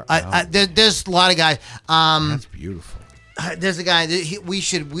 There's a lot of guys. That's beautiful. There's a guy.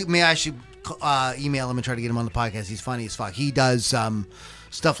 I should email him and try to get him on the podcast. He's funny as fuck. He does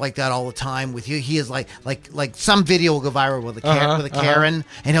stuff like that all the time. With you, he is like some video will go viral with a Karen,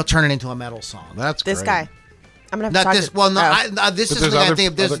 and he'll turn it into a metal song. That's this great. guy. I'm gonna have Not to talk this. to, Well, no. oh. This But is the guy. I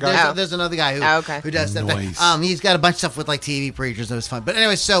think there's there's another guy who does that Nice. thing. He's got a bunch of stuff with like TV preachers. That was fun. But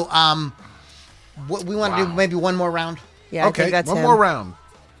anyway, so what we want to do maybe one more round. Yeah, I Okay, think that's one him. more round.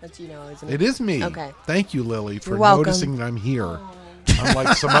 That's isn't it? It is me. Okay. Thank you, Lily, for You're welcome. noticing that I'm here.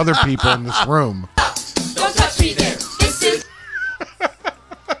 Unlike some other people in this room. Don't touch me there. This is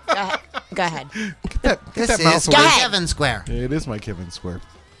Go ahead. Get This that is mouse away. Kevin Square. It is my Kevin Square.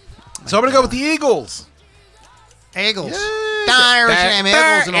 So I'm going to go with the Eagles. Eagles. Yeah. Irish name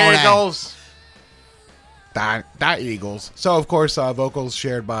Eagles and all that. Eagles. That Eagles. So, of course, vocals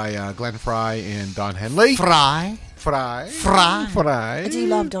shared by Glenn Fry and Don Henley. Fry. I do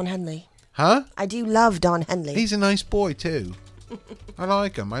love Don Henley. Huh? I do love Don Henley. He's a nice boy, too. I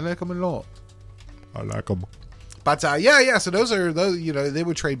like him. I like him a lot. I like him. But, yeah. So those, they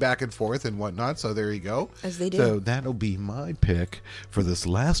would trade back and forth and whatnot. So there you go. As they do. So that'll be my pick for this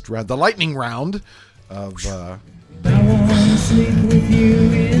last round, the lightning round of... Yeah,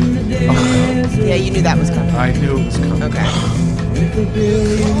 you knew that was coming. I knew it was coming. Okay.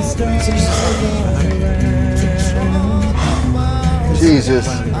 Jesus,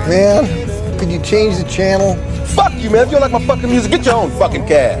 man, could you change the channel? Fuck you, man. If you don't like my fucking music, get your own fucking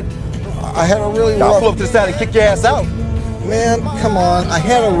cab. I had a really I'll rough... pull up to the side and kick your ass out. Man, come on. I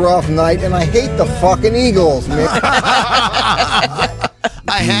had a rough night, and I hate the fucking Eagles, man. I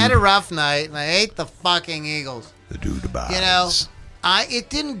had a rough night, and I hate the fucking Eagles. The dude about it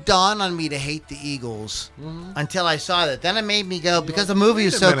didn't dawn on me to hate the Eagles until I saw that. Then it made me go, because the movie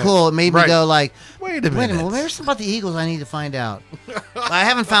was so cool, it made me go like, wait a minute. Well, there's something about the Eagles I need to find out. I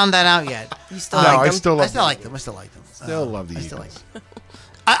haven't found that out yet. You still like them? I still like them. Still love the Eagles.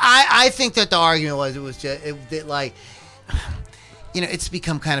 I think that the argument was just like, it's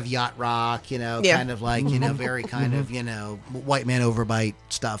become kind of yacht rock, kind of like, very kind of, white man overbite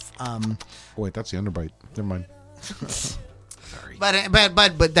stuff. Wait, that's the underbite. Never mind. Sorry. But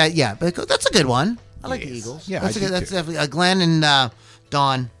that's a good one. I like the Eagles. Yeah, that's definitely Glenn and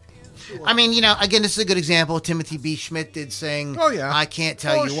Dawn. I mean, again, this is a good example. Timothy B. Schmidt did sing I Can't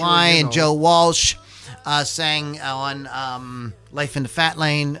Tell You Why, and Joe Walsh sang on Life in the Fat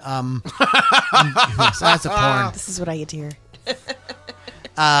Lane. So that's a porn. This is what I get to hear.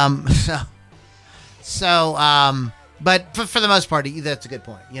 But for the most part, that's a good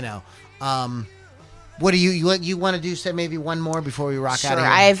point. What do you want to do? Say maybe one more before we rock out of here.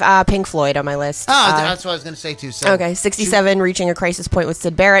 I have Pink Floyd on my list. That's what I was going to say too. So. Okay, 67, reaching a crisis point with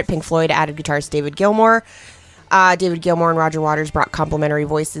Syd Barrett. Pink Floyd added guitarist David Gilmour. David Gilmour and Roger Waters brought complementary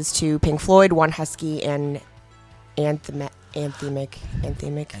voices to Pink Floyd, one husky and anthemic. Is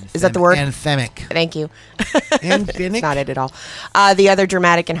that the word? Anthemic. Thank you. Anthemic? It's not it at all. The other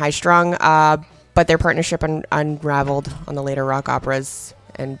dramatic and high-strung, but their partnership unraveled on the later rock operas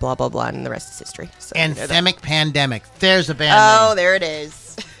and blah, blah, blah, and the rest is history. So, Anthemic Pandemic. There's a band name. there it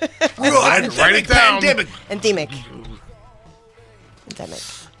is. Write it down. Anthemic.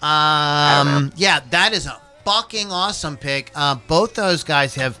 Yeah, that is a fucking awesome pick. Both those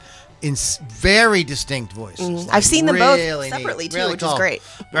guys have very distinct voices. I've seen them both really separately neat. too, Really which cool. is great.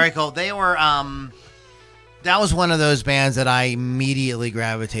 Very cool. They were that was one of those bands that I immediately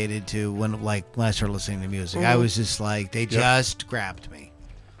gravitated to when I started listening to music. I was just like, they just grabbed me.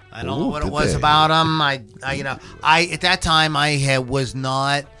 I don't know what it was about them. I at that time was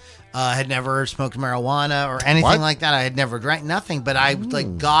not had never smoked marijuana or anything like that. I had never drank nothing, but I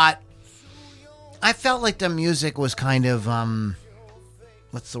I felt like the music was kind of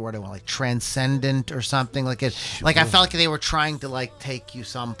what's the word I want, like transcendent or something like it. Like I felt like they were trying to like take you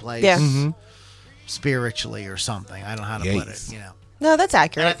someplace spiritually or something. I don't know how to put it. No, that's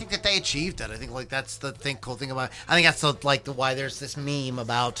accurate. And I think that they achieved it. I think like that's the cool thing about. I think that's why there's this meme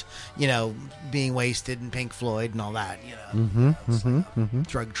about being wasted and Pink Floyd and all that.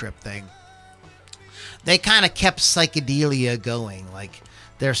 Drug trip thing. They kind of kept psychedelia going. Like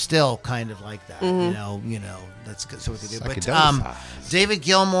they're still kind of like that. That's good. So what they do. But David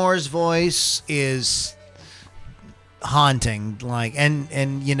Gilmour's voice is haunting. Like and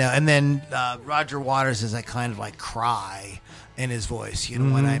then Roger Waters is that kind of like cry in his voice,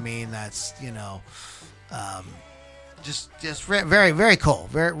 what I mean? That's very, very cool.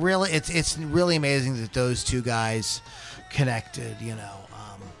 Very, really, it's really amazing that those two guys connected.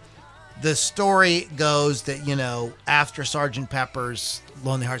 The story goes that after Sgt. Pepper's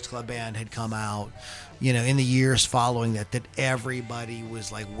Lonely Hearts Club Band had come out, in the years following that everybody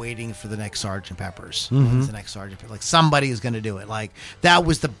was like waiting for the next Sgt. Pepper's. When's the next Sgt. Pepper? Like somebody is going to do it. Like that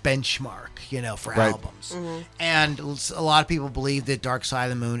was the benchmark, for albums. And a lot of people believe that Dark Side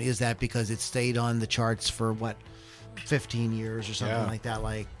of the Moon is that because it stayed on the charts for 15 years or something like that.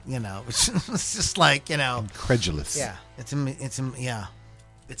 Like it's just like incredulous. Yeah,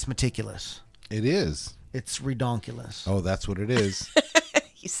 it's meticulous. It is. It's redonkulous. Oh, that's what it is.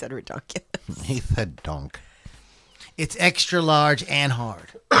 You said redonkulous. He said donk. It's extra large and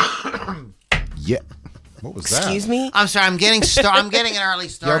hard. Yeah. What was that? Excuse me? I'm sorry. I'm getting an early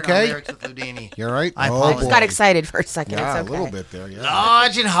start okay? on lyrics with Ludini. You're right. I just got excited for a second. Yeah, it's okay. a little bit there. Yeah.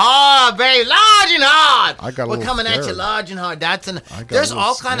 Large and hard, baby. Large and hard. I got a We're little coming at you scared. large and hard. There's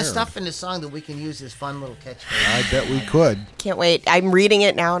all kind of stuff in this song that we can use as fun little catchphrases. I bet we could. Can't wait. I'm reading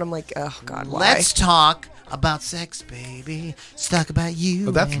it now and I'm like, oh God, why? Let's talk about sex, baby. Let's talk about you.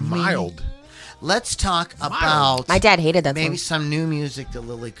 Oh, that's and me. mild. Let's talk about My dad hated that maybe song. some new music that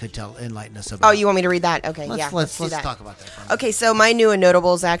Lily could enlighten us about. Oh, you want me to read that? Okay, Let's do that. talk about that. For a minute. Okay, so my new and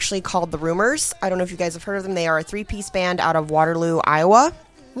notable is actually called The Rumors. I don't know if you guys have heard of them. They are a 3-piece band out of Waterloo, Iowa.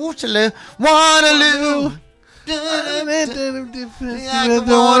 Waterloo. They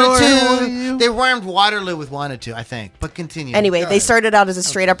rhymed Waterloo with wanted to, I think. But continue. Anyway, they started out as a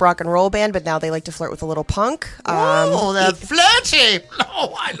straight up rock and roll band, but now they like to flirt with a little punk. They're flirty.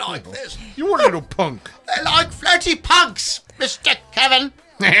 Oh, I like this. You want a little punk. They like flirty punks, Mr. Kevin.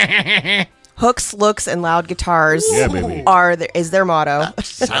 Hooks, looks, and loud guitars Yeah, baby. is their motto.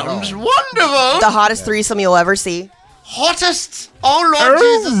 Sounds wonderful. The hottest threesome you'll ever see. Hottest. Oh, Lord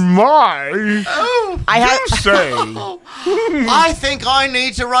Jesus. My. Oh, I have Say. I think I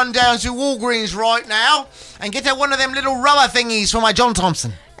need to run down to Walgreens right now and get one of them little rubber thingies for my John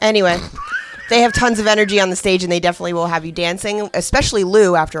Thompson. Anyway, they have tons of energy on the stage, and they definitely will have you dancing, especially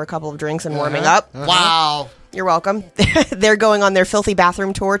Lou after a couple of drinks and warming up. Wow. You're welcome. They're going on their Filthy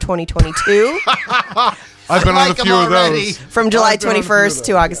Bathroom Tour 2022. I've been on a few of those. From July 21st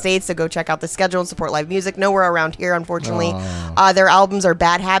to August 8th, so go check out the schedule and support live music. Nowhere around here, unfortunately. Their albums are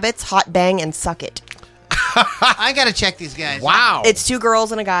Bad Habits, Hot Bang, and Suck It. I got to check these guys. Wow. It's 2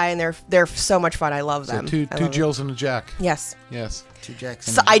 girls and a guy, and they're so much fun. I love them. Two Jills and a Jack. Yes. Yes. 2 Jacks.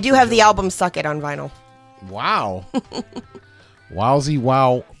 So I do have the album Suck It on vinyl. Wow. Wowsy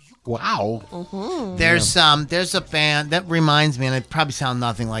wow. Wow. There's a band that reminds me, and it probably sound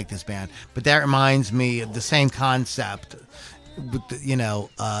nothing like this band, but that reminds me of the same concept. With the,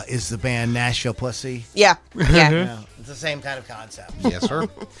 is the band Nashville Pussy? Yeah. It's the same kind of concept. Yes, sir.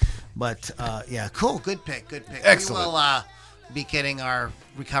 But yeah, cool. Good pick. Excellent. We will be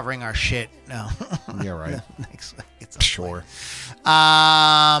recovering our shit now. Yeah, right. Next week. Sure.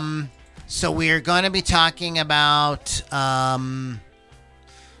 So we are going to be talking about.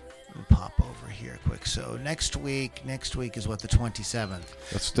 Pop over here quick. So next week is what, the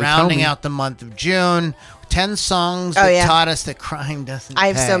 27th. Rounding out the month of June. 10 songs that taught us that crime doesn't I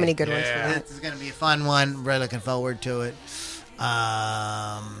have pay. so many good ones for that. This is going to be a fun one. Really looking forward to it.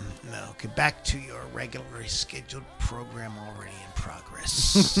 Get back to your regularly scheduled program already in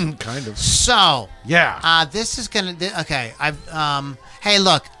progress. Kind of. So yeah, this is gonna. Okay, hey,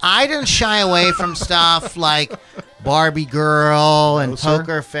 look, I didn't shy away from stuff like Barbie Girl and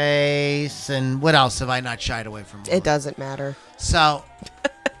Poker Face, and what else have I not shied away from? It doesn't matter. So,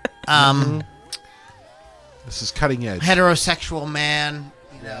 this is cutting edge. Heterosexual man,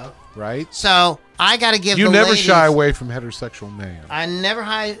 right? So I got to give. You the never ladies, shy away from heterosexual man. I never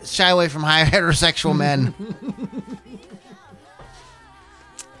shy away from heterosexual men.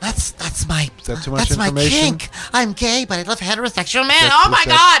 That's my. Is that too much that's information? my kink. I'm gay, but I love heterosexual men. That- Oh my was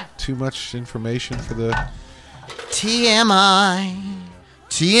that God! Too much information for the TMI.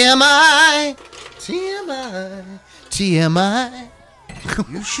 TMI. TMI. TMI.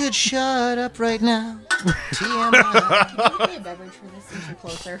 You should shut up right now. TMI. Give me a beverage for this since you're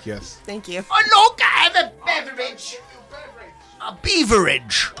closer. Yes. Thank you. Oh, look, I have a beverage. A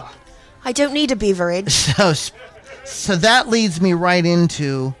beverage. I don't need a beverage. So that leads me right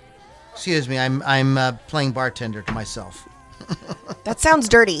into. Excuse me, I'm playing bartender to myself. That sounds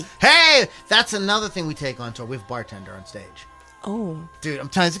dirty. Hey, that's another thing we take on tour. We have bartender on stage. Oh. Dude, I'm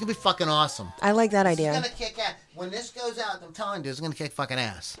telling you, it's going to be fucking awesome. I like that idea. It's going to kick ass. When this goes out, I'm telling you, it's going to kick fucking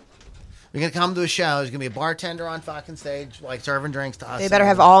ass. You're going to come to a show. There's going to be a bartender on fucking stage, like serving drinks to us. They better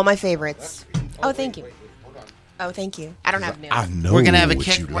have all my favorites. Oh, thank you. Oh, thank you. I don't have new. I know We're going to have a what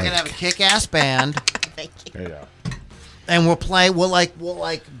kick. you We're going to like. have a kick-ass band. Thank you. Yeah. And we'll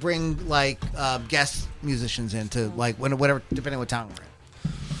bring guest musicians in to whatever, depending on what town we're in.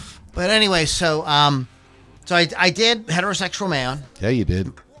 But anyway, so I did Heterosexual Man. Yeah, you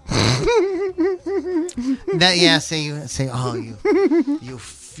did. Say, oh, you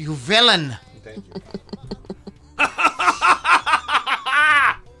villain. Thank you.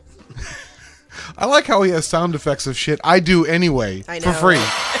 I like how he has sound effects of shit I do anyway for free.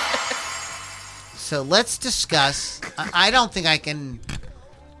 So let's discuss. I don't think I can.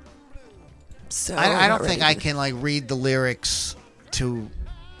 So I don't think I can read the lyrics to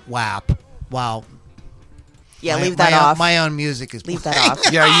WAP while. Yeah, leave that off. My own music is. Leave that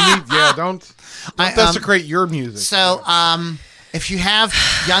off. Yeah, you need. Yeah, don't desecrate your music. So, if you have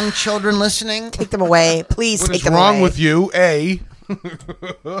young children listening, take them away, please. What take is them wrong away. with you?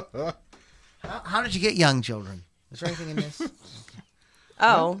 How did you get young children? Is there anything in this?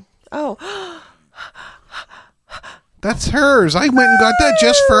 Oh. That's hers. I went and got that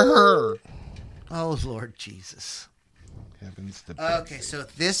just for her. Oh, Lord Jesus. Heavens to Okay, so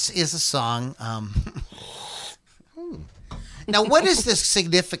this is a song. Now, what is the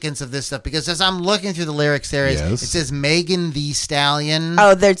significance of this stuff? Because as I'm looking through the lyrics, it says Megan Thee Stallion.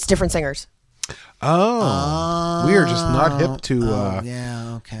 Oh, there's different singers. Oh. We are just not hip to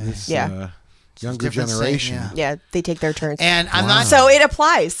this younger generation. Yeah, they take their turns. And I'm not. So it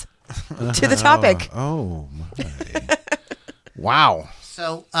applies to the topic. Oh, my. Wow.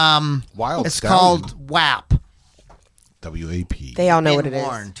 So, Wild it's Stallion. called WAP. W-A-P. They all know what it is.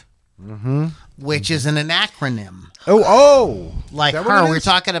 Warned. Mm-hmm. Which is an acronym. Oh. Like Her. We're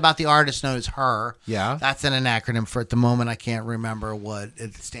talking about the artist known as Her. Yeah. That's an acronym for, at the moment, I can't remember what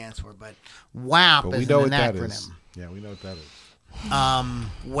it stands for, but WAP is an acronym. Is. Yeah, we know what that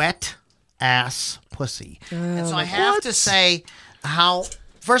is. Wet ass pussy. And so I have to say how,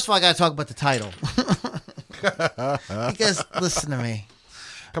 first of all, I got to talk about the title. Because, listen to me.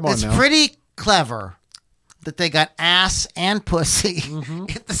 Come on it's now. pretty clever that they got ass and pussy in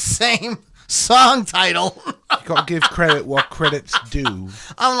the same song title. You gotta give credit what credit's due.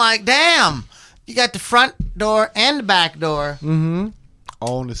 I'm like, damn, you got the front door and the back door. Mm-hmm.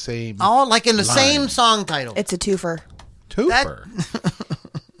 All in the same. All like in the line. same song title. It's a twofer.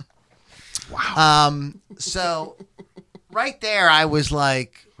 Wow. So right there, I was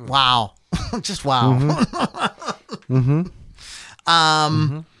like, wow, just wow. Mm-hmm.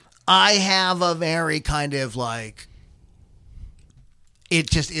 I have a very kind of it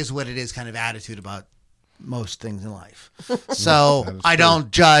just is what it is kind of attitude about most things in life. So I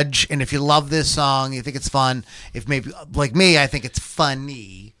don't judge. And if you love this song, you think it's fun. If maybe like me, I think it's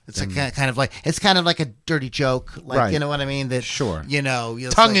funny. It's kind of like a dirty joke, right. You know what I mean? That sure,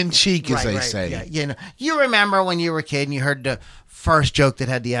 tongue in cheek, as they say. Yeah, you remember when you were a kid and you heard the first joke that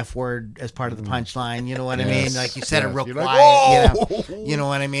had the F word as part of the punchline. You know what I mean? Like you said it real quiet. Like, you know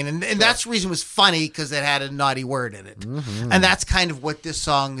what I mean? And that's the reason it was funny because it had a naughty word in it. And that's kind of what this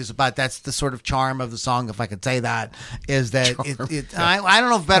song is about. That's the sort of charm of the song, if I could say that, is that I don't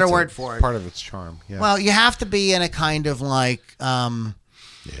know a better word for it. Part of its charm. Yeah. Well, you have to be in a kind of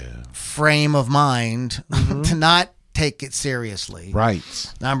frame of mind to not take it seriously.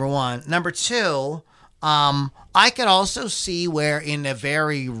 Right. Number one. Number two, I could also see where in a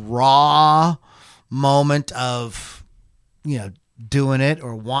very raw moment of, doing it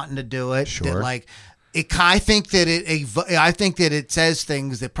or wanting to do it, sure. that I think that it says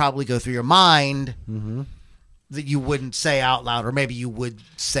things that probably go through your mind that you wouldn't say out loud, or maybe you would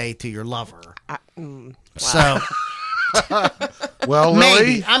say to your lover. Wow. So. Well, maybe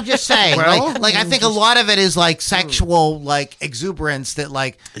Lily? I'm just saying. Well, I think a lot of it is sexual exuberance that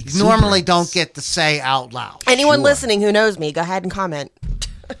you normally don't get to say out loud. Anyone listening who knows me, go ahead and comment.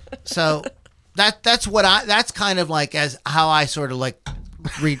 So that's kind of as how I sort of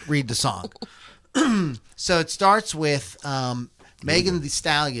read the song. So it starts with Megan Thee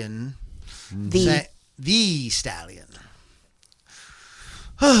Stallion. The Stallion.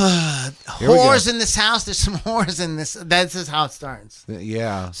 Whores in this house. There's some whores in this. That's just how it starts.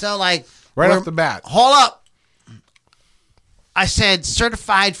 Yeah. So right off the bat. Hold up. I said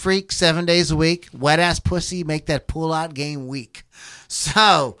certified freak 7 days a week. Wet ass pussy make that pull out game weak.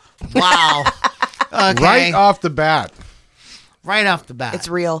 So wow. Okay. Right off the bat. Right off the bat. It's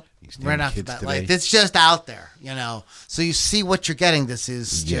real. Right off the bat. It's just out there, So you see what you're getting. This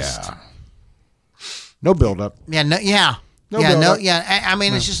is just no build up. Yeah. No. Yeah. No, I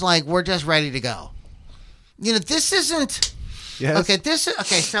mean, it's just we're just ready to go. This isn't. Yes.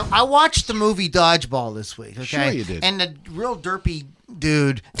 Okay. So I watched the movie Dodgeball this week. Okay, sure you did. And the real derpy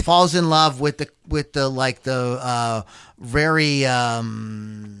dude falls in love with the very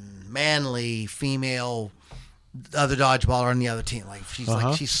manly female other dodgeballer on the other team. Like she's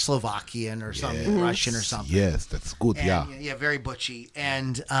she's Slovakian or something, Russian or something. Yes, that's good. And, yeah, very butchy.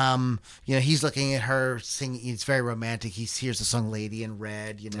 And he's looking at her singing. It's very romantic. He hears the song "Lady in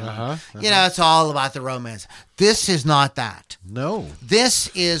Red." It's all about the romance. This is not that. No,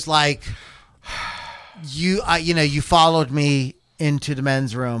 this is like you. You followed me into the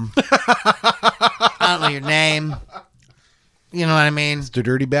men's room. I don't know your name. You know what I mean? It's the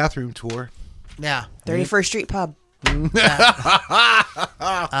Dirty Bathroom Tour. Yeah. 31st Street Pub. You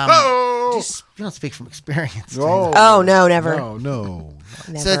don't speak from experience. Oh, no, never. No.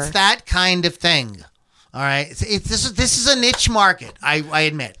 Never. So it's that kind of thing. All right. This is a niche market, I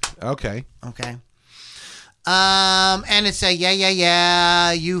admit. Okay. And it's a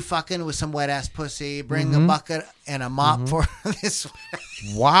you fucking with some wet ass pussy. Bring a bucket and a mop for this.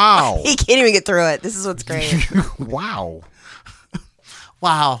 Wow. He can't even get through it. This is what's great. Wow.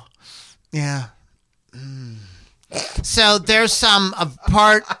 Yeah. So there's some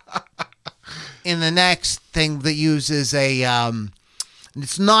part in the next thing that uses a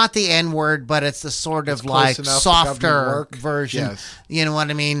it's not the N word, but it's the sort of like softer version. Yes. You know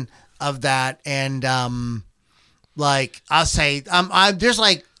what I mean of that, and like I'll say there's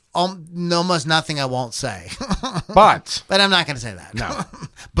like almost nothing I won't say. But I'm not going to say that. No.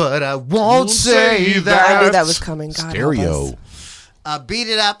 But I won't say that. I knew that was coming. God Stereo. Beat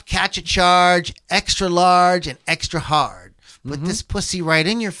it up, catch a charge, extra large and extra hard. Put this pussy right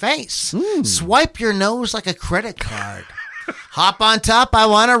in your face. Swipe your nose like a credit card. Hop on top, I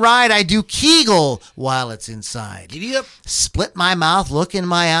want to ride. I do Kegel while it's inside. Giddy up. Split my mouth, look in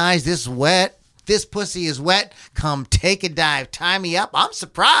my eyes. This pussy is wet. Come take a dive. Tie me up. I'm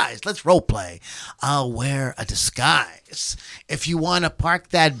surprised. Let's role play. I'll wear a disguise. If you want to park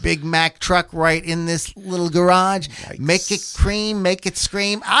that Big Mac truck right in this little garage, make it cream, make it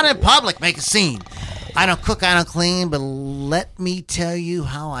scream. Out in public, make a scene. I don't cook, I don't clean, but let me tell you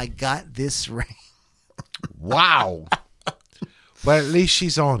how I got this ring. Wow. But at least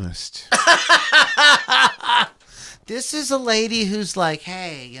she's honest. This is a lady who's like,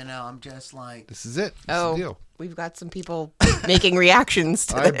 hey, I'm just like... This is it. This is the deal. We've got some people making reactions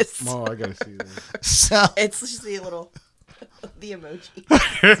to this. I got to see this. So it's just the emoji.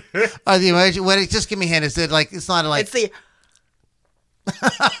 The emoji. Just give me a hint. Is it like, it's not like... It's the...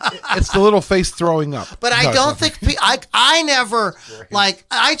 It's the little face throwing up. But I don't think I never like.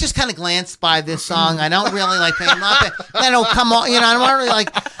 I just kind of glanced by this song. I don't really like paying up. I don't come on. I'm not really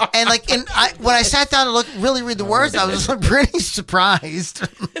like. And like, when I sat down to really read the words, I was pretty surprised.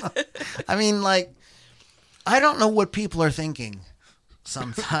 I mean, like, I don't know what people are thinking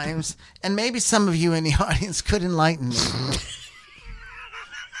sometimes, and maybe some of you in the audience could enlighten me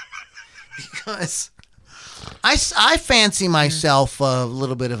because. I fancy myself a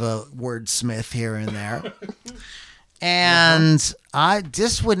little bit of a wordsmith here and there. And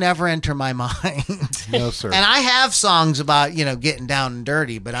this would never enter my mind. No, sir. And I have songs about, getting down and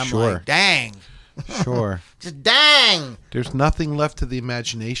dirty, but I'm like, dang. Sure. Just dang. There's nothing left to the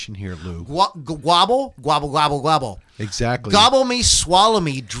imagination here, Lou. Gwobble, gwobble, gwobble, gwobble. Exactly. Gobble me, swallow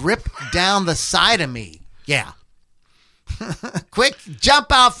me, drip down the side of me. Yeah. Quick,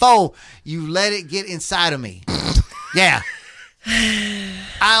 jump out, foe. You let it get inside of me. Yeah.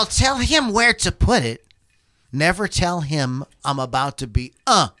 I'll tell him where to put it. Never tell him I'm about to be,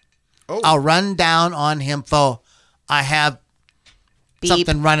 I'll run down on him, foe. I have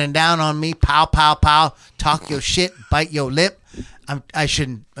something running down on me. Pow, pow, pow. Talk your shit, bite your lip. I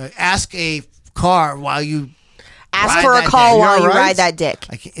shouldn't ask a car while you... Ask for a call while you ride that dick.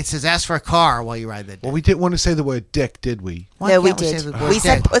 It says ask for a car while you ride that dick. Well, we didn't want to say the word dick, did we? No, we did. We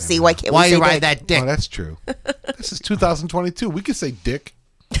said pussy. Why can't we say you ride that dick? Oh, that's true. This is 2022. We can say dick.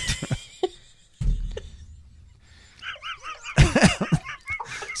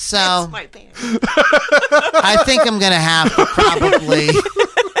 So, I think I'm going to have to probably...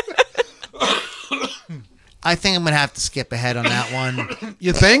 I think I'm going to have to skip ahead on that one.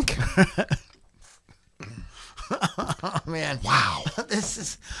 You think? Oh, man. Wow. This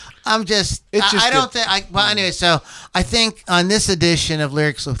is... Well, anyway, so I think on this edition of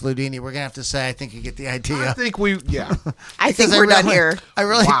Lyrics with Ludini, we're going to have to say, I think you get the idea. I think we... Yeah. I think we're done here. I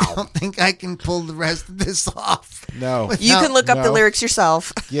really don't think I can pull the rest of this off. No. You can look up the lyrics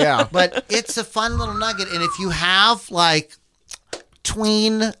yourself. Yeah. But it's a fun little nugget. And if you have, like...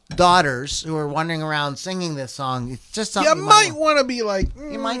 tween daughters who are wandering around singing this song, it's just something you might want to be like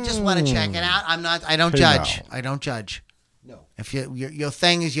you might just want to check it out. I don't judge. I don't judge. No. If your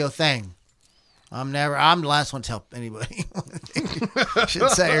thing is your thing. I'm the last one to help anybody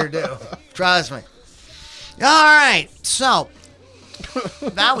should say or do. Trust me. All right. So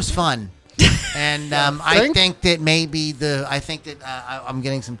that was fun. And I think that maybe I'm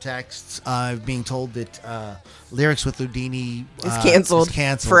getting some texts being told that Lyrics with Ludini is canceled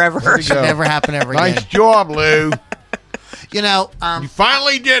forever. It should never happen ever again. Nice job, Lou. You know, you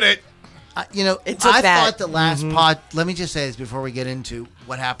finally did it. I thought the last pod. Let me just say this before we get into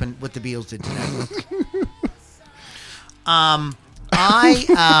what happened, what the Beatles did today.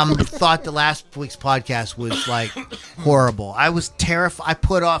 I thought the last week's podcast was like horrible. I was terrified. I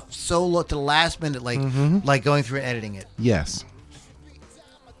put off so low to the last minute, like going through and editing it. Yes.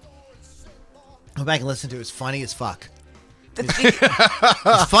 Go back and listen to it. It's funny as fuck.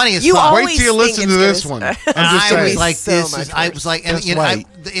 It's funny as you fuck. Wait till you listen to this one. I'm just saying. I was like, so this is. much I worse. was like,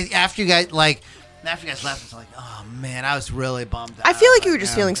 and after you guys left, it's like, oh man, I was really bummed out. I feel like you were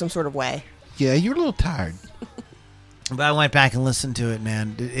just feeling some sort of way. Yeah, you're a little tired. But I went back and listened to it,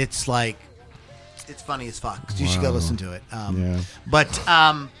 man. It's like, it's funny as fuck. You should go listen to it. But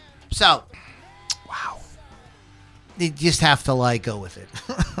so, wow. You just have to like go with it.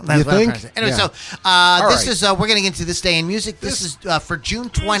 That's You what I'm think? trying to say. Anyway, Yeah. so this right. is we're getting into This Day in Music. This is for June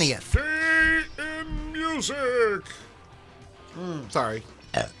 20th. Day in music. Sorry.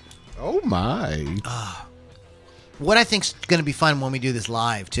 Oh my. What I think's going to be fun when we do this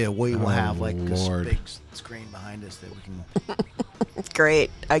live too. We will have like Lord. a big screen behind us that we can. Great.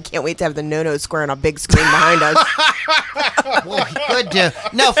 I can't wait to have the no-no square on a big screen behind us. What we could do,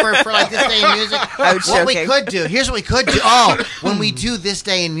 for like This Day in Music. I was What we joking. could do. Here's what we could do. Oh, when we do This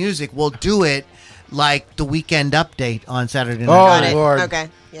Day in Music, we'll do it like the Weekend Update on Saturday night. Got it. Lord. Okay.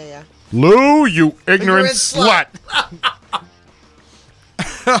 Yeah. Lou, you ignorant slut.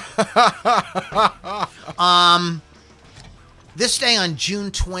 This day on June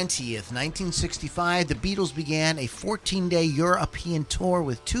 20th, 1965, the Beatles began a 14-day European tour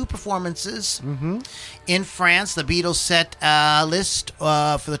with 2 performances. In France, the Beatles set list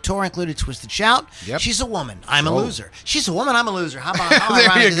for the tour included Twisted Shout, Yep. She's a Woman, I'm a Loser. She's a woman, I'm a loser. How There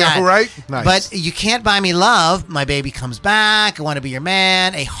ironic you is go, that? right? Nice. But You Can't Buy Me Love, My Baby Comes Back, I Want to Be Your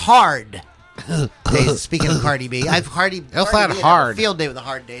Man, a hard days. Speaking of Cardi B, Cardi B had a field day with a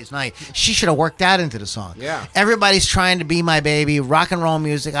Hard Day's Night. She should have worked that into the song. Yeah. Everybody's Trying to Be My Baby, Rock and Roll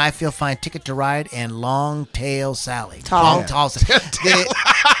Music, I Feel Fine, Ticket to Ride, and Long Tail Sally. Tall.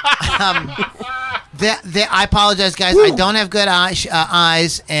 I apologize, guys. I don't have good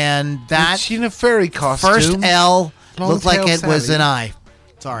eyes, and that Is she in a fairy costume? first L Long looked like Tail it was Sally. an eye.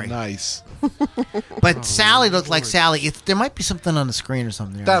 Sorry. Nice. But Sally looked like Sally. There might be something on the screen or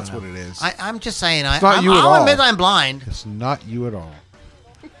something. That's what it is. I'm just saying. It's not you at all. I'll admit I'm blind. It's not you at all.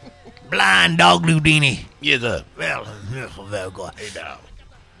 Blind dog Ludini. Yes, sir. Well, very good.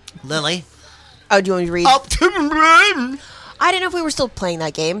 Lily. Oh, do you want me to read? Oh, I didn't know if we were still playing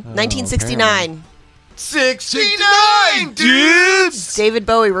that game. 1969. 69, dudes. David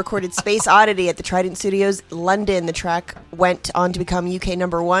Bowie recorded Space Oddity at the Trident Studios, London. The track went on to become UK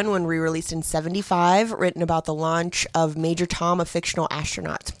 #1 when re-released in 75, written about the launch of Major Tom, a fictional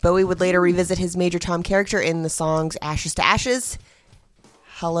astronaut. Bowie would later revisit his Major Tom character in the songs Ashes to Ashes,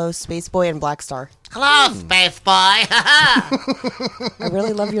 Hello, Space Boy, and Black Star. Hello, Space Boy. I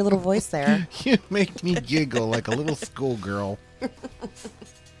really love your little voice there. You make me giggle like a little schoolgirl.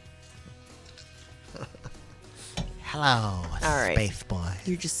 Hello, All right. Space Boy.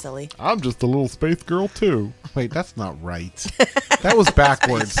 You're just silly. I'm just a little space girl too. Wait, that's not right. That was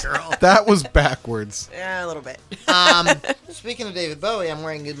backwards. girl. That was backwards. Yeah, a little bit. Speaking of David Bowie, I'm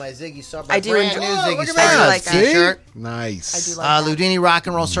wearing my Ziggy Star. I do brand enjoy- new Oh, Ziggy look at Star that. I do like that. t-shirt. Nice. I do like that.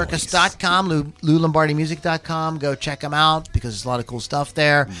 LudiniRockandRollCircus.com, LouLombardiMusic.com. Go check them out because there's a lot of cool stuff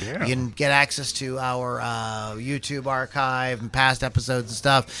there. Yeah. You can get access to our YouTube archive and past episodes and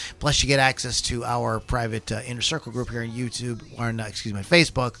stuff. Plus, you get access to our private Inner Circle group here on YouTube, or no, excuse me,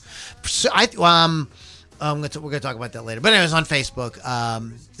 Facebook. So we're gonna talk about that later. But anyways, on Facebook,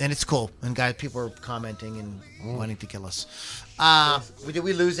 and it's cool. And guys, people are commenting and wanting to kill us. Did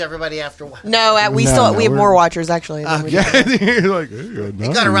we lose everybody after? No, we No, have we're- more watchers actually. than we do. Yeah, you're like, hey, It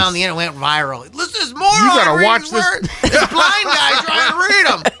nice. got around the internet, went viral. Listen, there's more. You gotta watch this. This blind guy trying to read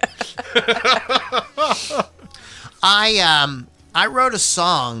them. I wrote a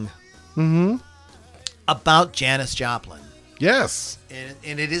song about Janis Joplin. Yes.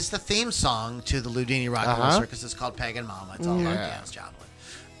 And it is the theme song to the Ludini Rock and Roll Circus. It's called Pagan Mama. It's all about Janis Joplin.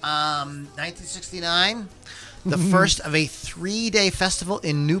 1969, the first of a 3-day festival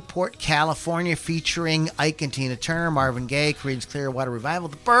in Newport, California, featuring Ike and Tina Turner, Marvin Gaye, Creedence Clearwater Revival,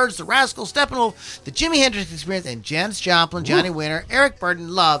 The Byrds, The Rascals, Steppenwolf, The Jimi Hendrix Experience, and Janis Joplin, Johnny Winter, Eric Burden,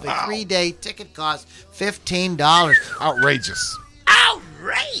 Love. A 3-day ticket cost $15. Outrageous.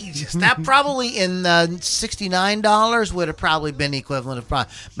 Outrageous. outrageous. That probably in $69 would have probably been equivalent of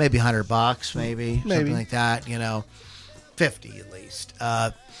maybe $100, maybe something like that. 50 at least.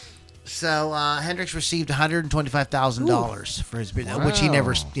 So Hendrix received $125,000 for his business, which he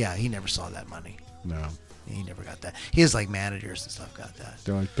never saw that money. No. He never got that. His managers and stuff got that.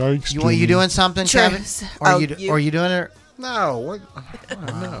 They're like, thanks. You doing something, Sure. Kevin? Or are you doing it? No. What?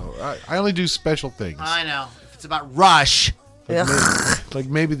 No. I only do special things. I know. If it's about Rush. Like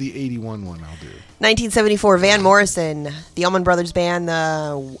maybe the 81 one I'll do. 1974, Van Morrison, the Allman Brothers Band.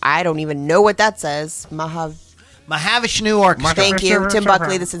 I don't even know what that says. Mahavishnu Orchestra. Thank you. Tim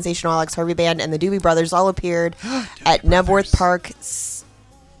Buckley, the Sensational Alex Harvey Band, and the Doobie Brothers all appeared at Nebworth Park.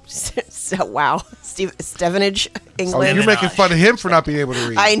 Wow. Stevenage, England. You're making fun of him for not being able to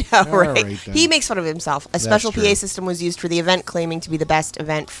read. I know, All right? then. He makes fun of himself. A special PA system was used for the event, claiming to be the best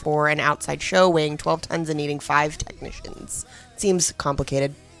event for an outside show, weighing 12 tons and needing 5 technicians. Seems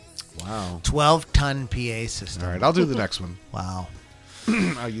complicated. Wow. 12-ton PA system. All right, I'll do the next one. Wow.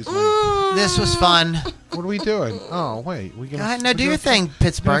 I'll use one. This was fun. What are we doing? Oh, wait. Go ahead, now do your thing,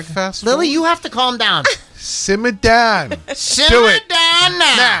 Pittsburgh. Fast Lily, you have to calm down. Simmer down. Simmer down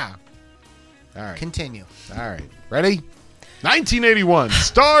now. All right. Continue. All right. Ready? 1981,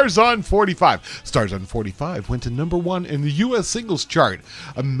 Stars on 45. Stars on 45 went to number 1 in the U.S. singles chart.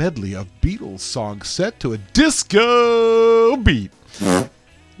 A medley of Beatles songs set to a disco beat.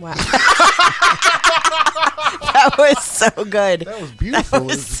 Wow. That was so good. That was beautiful.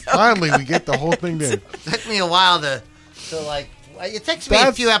 Finally, we get the whole thing there. It took me a while to it takes me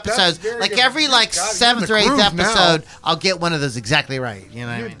a few episodes. Like every 7th or 8th episode, I'll get one of those exactly right. You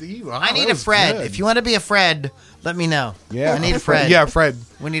know what I mean? Wow, I need a Fred. good. If you want to be a Fred, let me know. Yeah, I need a Fred. Yeah, Fred.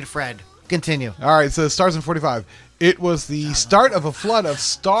 We need a Fred. Continue. All right, so Stars on 45. It was the start of a flood of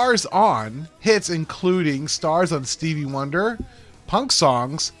Stars on hits, including Stars on Stevie Wonder, punk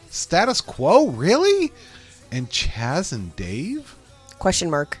songs, Status Quo, really? And Chaz and Dave? Question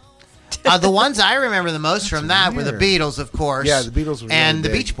mark. The ones I remember the most from that were the Beatles, of course. Yeah, the Beatles were really and the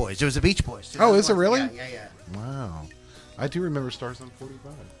big. Beach Boys. There was the Beach Boys. Oh, is it really? Yeah. Wow. I do remember Stars on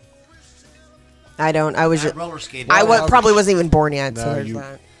 45. I don't. I was. roller skating. Probably wasn't even born yet. No, so there's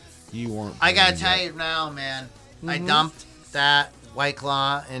that. You weren't. I gotta born tell yet. you now, man. I dumped that White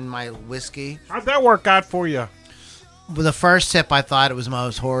Claw in my whiskey. How'd that work out for you? With the first sip, I thought it was the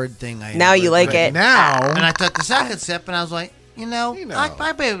most horrid thing I Now ever you like drank. it. Now. And I took the second sip, and I was like, I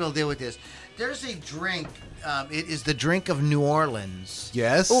might be able to deal with this. There's a drink. It is the drink of New Orleans.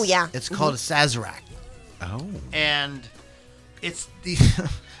 Yes. Oh, yeah. It's called a Sazerac. Oh. And it's the...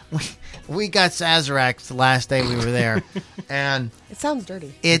 we got Sazeracs the last day we were there. And... It sounds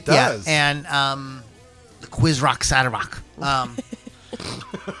dirty. It does. Yeah, and the Quiz Rock Sazerac.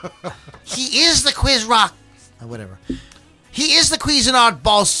 He is the Quiz Rock... whatever. He is the Cuisinart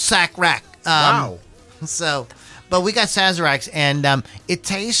Ball Sack Rack. Wow. So... But we got Sazeracs, and it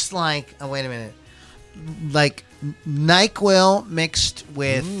tastes like... Oh, wait a minute. Like NyQuil mixed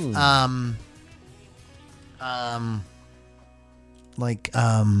with... how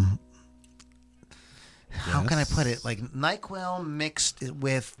can I put it? Like NyQuil mixed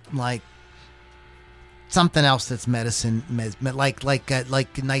with like something else that's medicine, like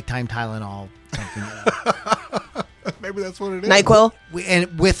nighttime Tylenol, something. Maybe that's what it is. NyQuil?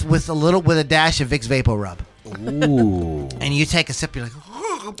 And with a dash of Vicks Vapor Rub. Ooh. And you take a sip, you're like,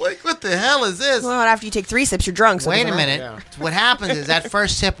 oh, what the hell is this? Well, after you take 3 sips, you're drunk. So Wait it a doesn't minute. matter. What happens is that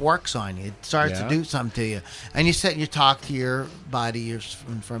first sip works on you. It starts to do something to you. And you sit and you talk to your body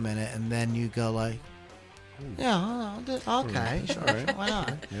for a minute, and then you go like, yeah, okay, sure, why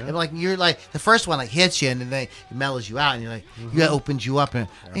not? Yeah. And like you're like the first one like hits you, and then it mellows you out, and you're like, it opens you up, and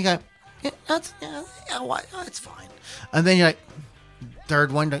you go, that's fine. And then you're like,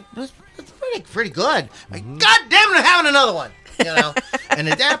 third one, like, that's pretty good. Like, God damn it, I'm having another one. You know, and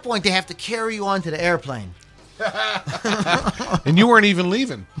at that point they have to carry you onto the airplane. And you weren't even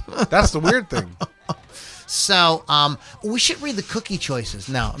leaving. That's the weird thing. So, we should read the cookie choices.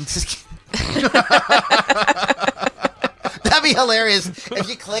 No, I'm just kidding. That'd be hilarious if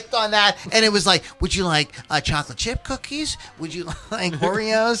you clicked on that and it was like, would you like chocolate chip cookies? Would you like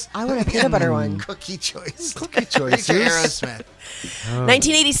Oreos? I want a peanut butter one. Cookie choice. Cookie choices. Aerosmith.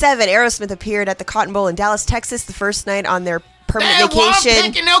 1987, Aerosmith appeared at the Cotton Bowl in Dallas, Texas, the first night on their permanent They weren't vacation.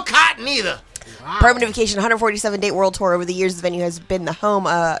 picking no cotton either. Permanent Vacation 147-date world tour. Over the years, the venue has been the home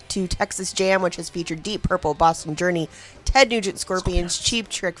to Texas Jam, which has featured Deep Purple, Boston Journey, Ted Nugent, Scorpions, Cheap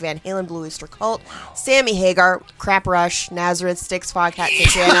Trick, Van Halen, Blue Oyster Cult, Sammy Hagar, Crap Rush, Nazareth, Styx, Foghat,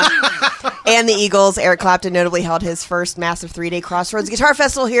 Santana, and the Eagles. Eric Clapton notably held his first massive 3-day Crossroads Guitar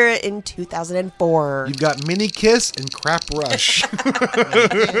Festival here in 2004. You've got Mini Kiss and Crap Rush.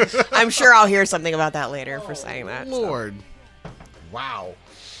 I'm sure I'll hear something about that later for saying that. Lord. Wow.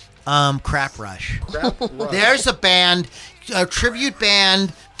 Crap Rush. Crap Rush. There's a band, a tribute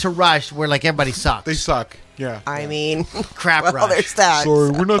band to Rush, where like everybody sucks. They suck. Yeah. I mean, Crap well, Rush. there's that. Sorry,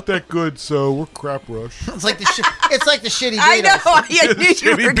 we're not that good, so we're Crap Rush. It's like the it's like the shitty Beatles. I know. I knew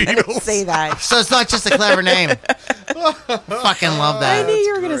you were going to Beatles. say that. So it's not just a clever name. Fucking love that. I knew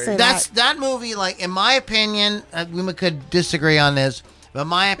you were going to say That movie, like, in my opinion, we could disagree on this, but in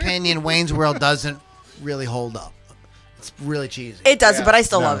my opinion, Wayne's World doesn't really hold up. It's really cheesy. It doesn't, but I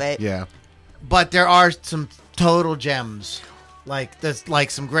still love it. Yeah. But there are some total gems. Like, there's like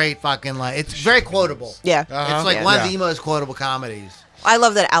some great fucking, like, it's very quotable. Yeah. It's like Yeah. one of the most quotable comedies. I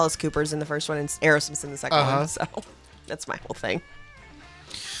love that Alice Cooper's in the first one and Aerosmith's in the second one, so that's my whole thing.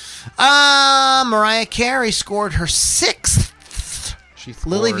 Mariah Carey scored her 6th. She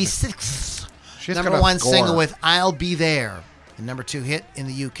Lily V. floored. 6th. She's number gonna 1 score. single with I'll Be There. The number 2 hit in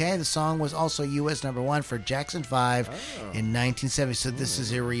the UK. The song was also US number 1 for Jackson 5 in 1970. So this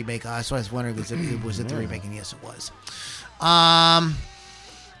is a remake. So I was wondering, was it the remake? And yes, it was.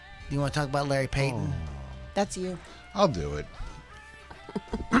 You want to talk about Larry Payton? That's you. I'll do it.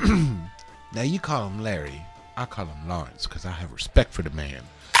 Now you call him Larry. I call him Lawrence because I have respect for the man.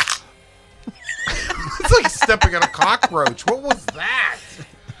 It's like stepping on a cockroach. What was that?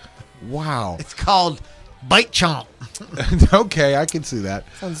 Wow. It's called Bite Chomp. Okay, I can see that.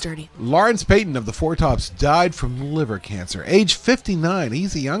 Sounds dirty. Lawrence Payton of the Four Tops died from liver cancer, age 59.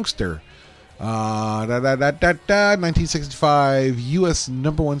 He's a youngster. 1965 U.S.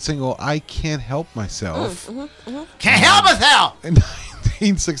 number 1 single, I Can't Help Myself. Can't help myself. In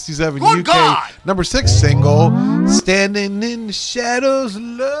 1967 Good UK God. number 6 single, Standing in the Shadows of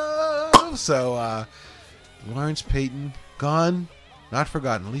Love. So, Lawrence Payton, gone, not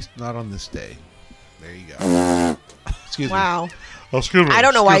forgotten, at least not on this day. There you go. Excuse me. Wow. Excuse me. I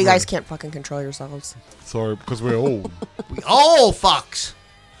don't know why you Excuse guys me. can't fucking control yourselves. Sorry, because we're old. We old fucks.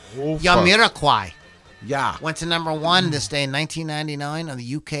 Old fuck. Yamiroquai Yeah. went to number 1 this day in 1999 on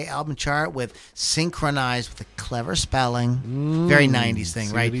the UK album chart with Synchronized with a clever spelling. Very 90s thing,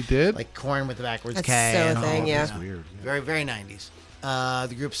 See right? what he did? Like corn with the backwards That's K. so a and all thing, of yeah. that. That's weird. Very, very 90s.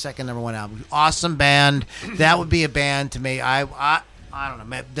 The group's second number 1 album. Awesome band. That would be a band to me. I don't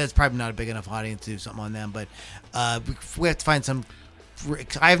know. That's probably not a big enough audience to do something on them, but we have to find some.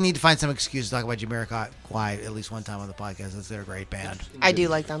 I need to find some excuse to talk about Jamiroquai at least one time on the podcast. That's they're a great band. I do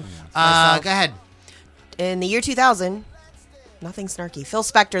like them. Go ahead. In the year 2000, nothing snarky. Phil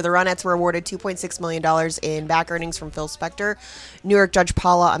Spector, the Ronettes were awarded $2.6 million in back earnings from Phil Spector. New York Judge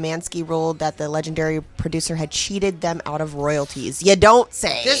Paula Amansky ruled that the legendary producer had cheated them out of royalties. You don't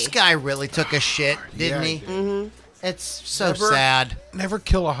say. This guy really took a shit, didn't Yeah, he? he Mm-hmm. It's so sad. Never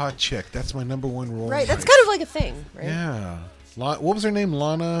kill a hot chick. That's my number 1 rule. Right, that's kind of like a thing, right? Yeah. What was her name?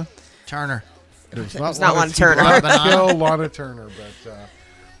 Lana? Turner. It's not Lana Turner. Kill Lana Turner, but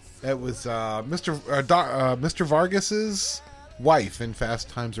that was Mr. Vargas's wife in Fast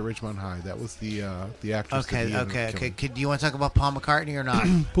Times at Ridgemont High. That was the actress. that he ended up killing. Do you want to talk about Paul McCartney or not?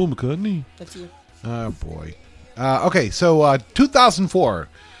 Paul McCartney. That's you. Oh boy. Okay, so 2004,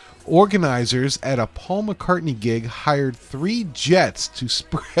 organizers at a Paul McCartney gig hired 3 jets to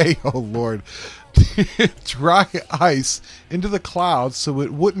spray. Oh Lord. Dry ice into the clouds so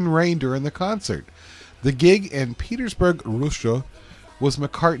it wouldn't rain during the concert. The gig in Petersburg, Russia, was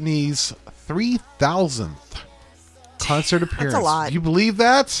McCartney's 3,000th concert appearance. That's a lot. Do you believe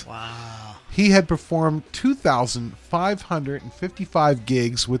that? Wow. He had performed 2,555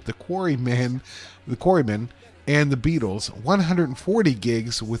 gigs with the Quarrymen, and the Beatles, 140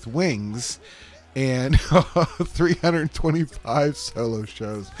 gigs with Wings, and 325 solo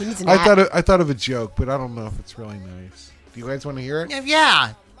shows. I thought of a joke, but I don't know if it's really nice. Do you guys want to hear it?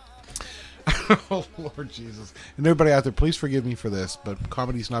 Yeah. Oh, Lord Jesus. And everybody out there, please forgive me for this, but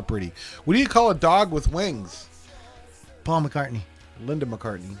comedy's not pretty. What do you call a dog with wings? Paul McCartney. Linda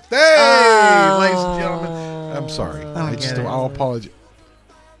McCartney. Hey, ladies and gentlemen. I'm sorry. I'll apologize.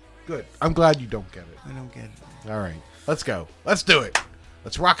 Good. I'm glad you don't get it. I don't get it. All right. Let's go. Let's do it.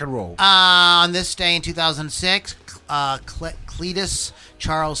 Let's rock and roll. On this day in 2006, Cletus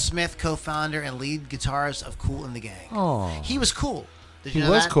Charles Smith, co-founder and lead guitarist of Kool and the Gang. Oh. He was cool. Did He you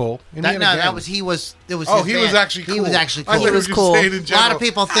know was that? cool. And That, he no, had a that gang. was he was. It was. Oh, his he was band. actually cool. He was actually I cool. thought you were just saying in A lot general, of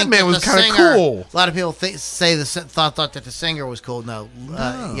people that think man that was the kinda singer. cool. A lot of people thought that the singer was cool. No,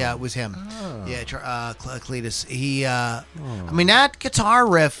 yeah, it was him. Yeah, Cletus. He. I mean, that guitar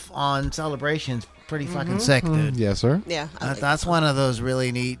riff on Celebration's pretty fucking sick, dude. Yes, sir. Yeah. I like That's one of those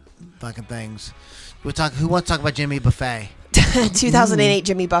really neat fucking things. Who wants to talk about Jimmy Buffett? 2008,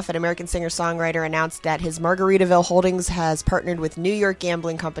 Jimmy Buffett, American singer-songwriter, announced that his Margaritaville Holdings has partnered with New York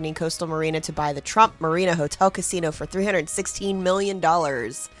gambling company Coastal Marina to buy the Trump Marina Hotel Casino for $316 million.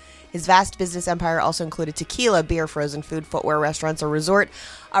 His vast business empire also included tequila, beer, frozen food, footwear, restaurants, a resort,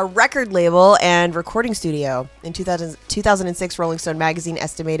 a record label, and recording studio. In 2006, Rolling Stone magazine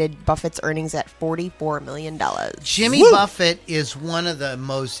estimated Buffett's earnings at $44 million. Jimmy Buffett is one of the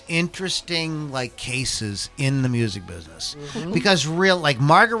most interesting cases in the music business because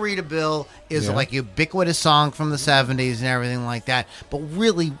Margaritaville is like ubiquitous song from the 70s and everything like that, but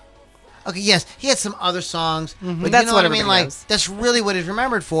really. Okay, yes, he had some other songs, but That's you know what what I mean? everybody knows. That's really what he's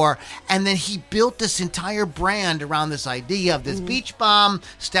remembered for. And then he built this entire brand around this idea of this beach bum,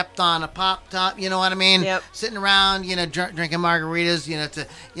 stepped on a pop top, you know what I mean? Yep. Sitting around, drinking margaritas,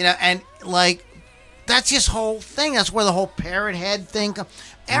 and that's his whole thing. That's where the whole parrot head thing,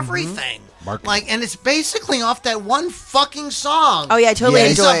 everything. And it's basically off that one fucking song. Oh, yeah, I totally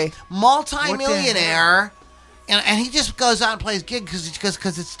He's enjoy. a multi-millionaire. And he just goes out and plays gigs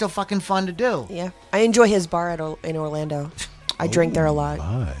because it's still fucking fun to do. Yeah. I enjoy his bar in Orlando. I drink there a lot.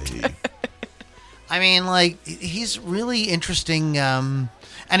 I mean, he's really interesting. And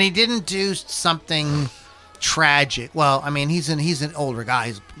he didn't do something tragic. Well, I mean, he's an older guy.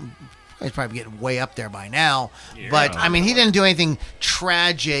 He's probably getting way up there by now. Yeah. But, I mean, he didn't do anything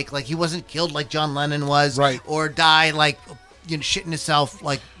tragic. He wasn't killed like John Lennon was. Right. Or die shitting himself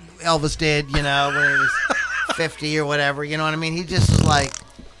like Elvis did, when he was 50 or whatever. You know what I mean? He just was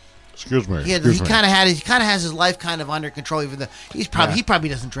Excuse me. he kind of has his life kind of under control. Even though he probably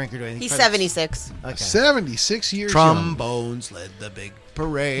doesn't drink or do anything. He's 76. Okay. 76 years Trombones led the big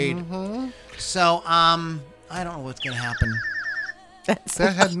parade. So, I don't know what's going to happen.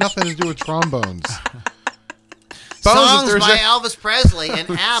 That had nothing to do with trombones. Songs by Elvis Presley and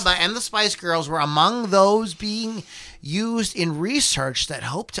ABBA and the Spice Girls were among those being used in research that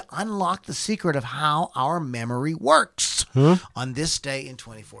hope to unlock the secret of how our memory works. On this day in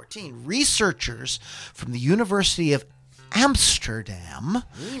 2014, researchers from the University of Amsterdam.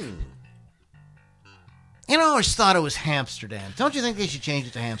 I always thought it was Hamsterdam. Don't you think they should change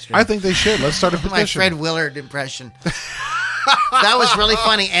it to Hamsterdam? I think they should. Let's start a petition. My Fred Willard impression. That was really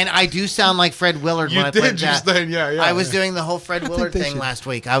funny, and I do sound like Fred Willard when I played that. Yeah. I was doing the whole Fred Willard thing last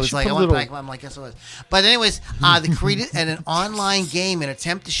week. I was like, I went back. I'm like, yes, I was. But anyways, they created an online game in an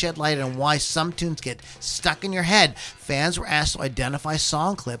attempt to shed light on why some tunes get stuck in your head. Fans were asked to identify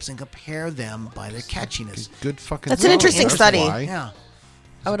song clips and compare them by their catchiness. Good fucking. That's an interesting study. Yeah,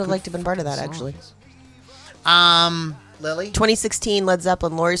 I would have liked to have been part of that, actually. Lily? 2016, Led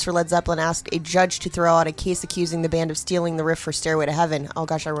Zeppelin. Lawyers for Led Zeppelin asked a judge to throw out a case accusing the band of stealing the riff for Stairway to Heaven. Oh,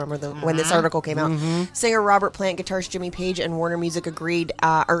 gosh, I remember when this article came out. Singer Robert Plant, guitarist Jimmy Page, and Warner Music argued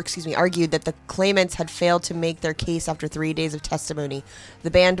that the claimants had failed to make their case after 3 days of testimony. The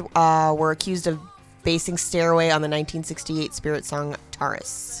band were accused of basing Stairway on the 1968 Spirit song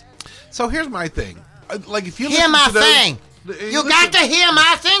Taurus. So here's my thing. If you hear listen my to those, thing. You got to hear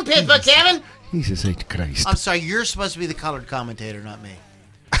my thing, Pittsburgh Kevin. Jesus H. Christ. I'm sorry, you're supposed to be the colored commentator, not me.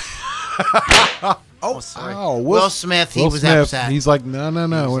 Sorry. Will Smith, he was upset. He's like, no, we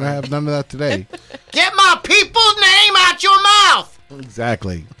don't have none of that today. Get my people's name out your mouth.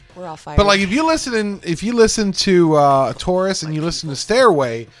 Exactly. We're all fired. But if you listen to Taurus and you listen to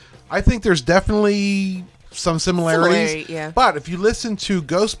Stairway, I think there's definitely some similarities. Yeah. But if you listen to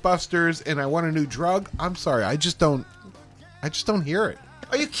Ghostbusters and I Want a New Drug, I'm sorry, I just don't hear it.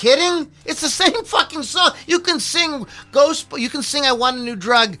 Are you kidding? It's the same fucking song. You can sing I Want a New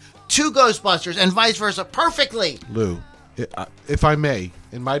Drug to Ghostbusters and vice versa perfectly. Lou, if I may,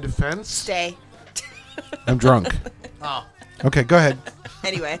 in my defense, Stay. I'm drunk. Oh. Okay, go ahead.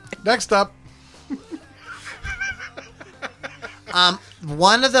 Anyway. Next up.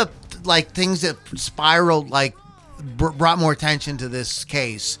 One of the things that spiraled brought more attention to this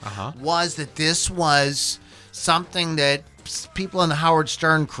case was that this was something that people in the Howard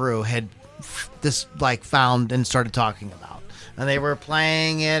Stern crew had found and started talking about, and they were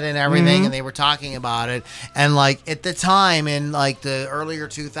playing it and everything, and they were talking about it, and at the time in the earlier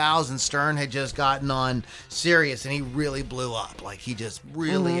 2000s, Stern had just gotten on Sirius, and he really blew up. He just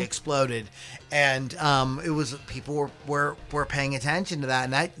really exploded, and it was people were paying attention to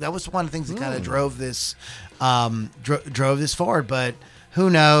that, and that was one of the things that kind of drove this drove this forward. But who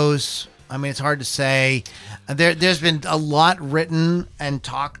knows? I mean, it's hard to say. There's been a lot written and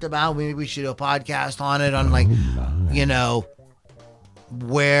talked about. Maybe we should do a podcast on it, on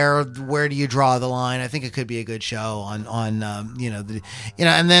where do you draw the line? I think it could be a good show on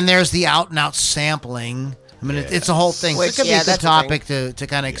and then there's the out and out sampling. I mean, it's a whole thing. So it could be a good topic to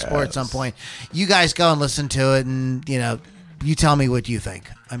kind of explore at some point. You guys go and listen to it, and you tell me what you think.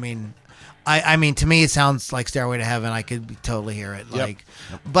 I mean, to me, it sounds like Stairway to Heaven. I could totally hear it.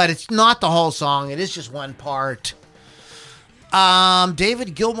 But it's not the whole song. It is just one part.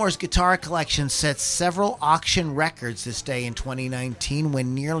 David Gilmour's guitar collection sets several auction records this day in 2019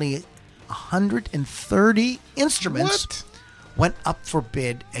 when nearly 130 instruments went up for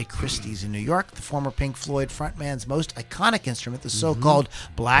bid at Christie's in New York. The former Pink Floyd frontman's most iconic instrument, the so-called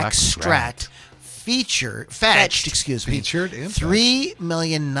Black Strat, featured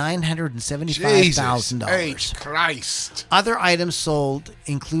 $3,975,000. Christ. Other items sold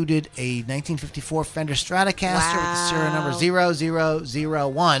included a 1954 Fender Stratocaster with the serial number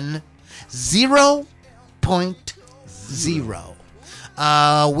 0001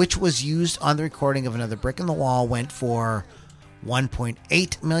 0.0, which was used on the recording of Another Brick in the Wall, went for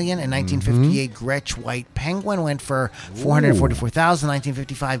 $1.8 million. In 1958, Gretsch White Penguin went for $444,000.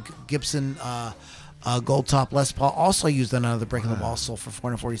 1955, Gibson Gold Top Les Paul, also used on Another Brick in the Wall, sold for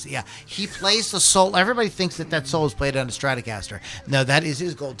 $440,000. Yeah, he plays the soul. Everybody thinks that soul is played on a Stratocaster. No, that is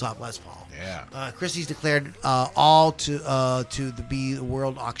his Gold Top Les Paul. Yeah. Christie's declared all to be the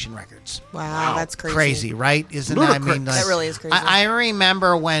world auction records. Wow, that's crazy. Crazy, right? Isn't that? I mean, that really is crazy. I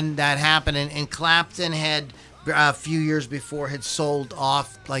remember when that happened, and Clapton had a few years before had sold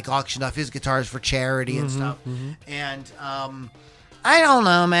off, auctioned off his guitars for charity and stuff. And I don't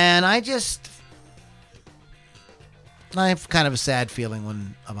know, man. I have kind of a sad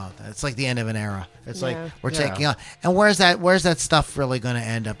feeling about that. It's like the end of an era. It's like we're taking on. And where's that stuff really going to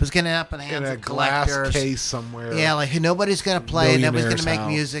end up? It's going to end up in the hands of collectors. Glass case somewhere. Yeah, nobody's going to play it. Nobody's going to make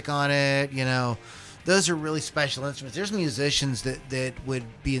music on it. Those are really special instruments. There's musicians that would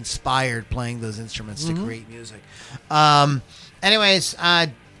be inspired playing those instruments to create music. Anyways,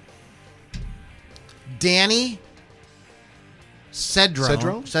 Danny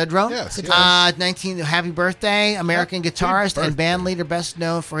Cedro? Yes. 19. Happy birthday, American guitarist and band leader, best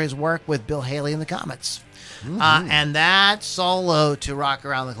known for his work with Bill Haley and the Comets. And that solo to Rock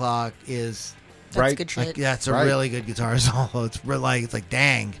Around the Clock is that's good shit. That's a really good guitar solo. It's like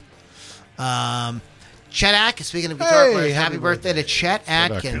dang. Chet Atkins, speaking of guitar players, happy birthday to Chet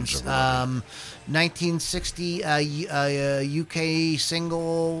Atkins. 1960 UK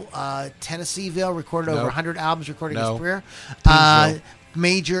single, Tennesseeville, recorded over 100 albums recording his career.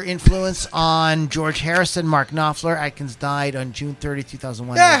 Major influence on George Harrison, Mark Knopfler. Atkins died on June 30,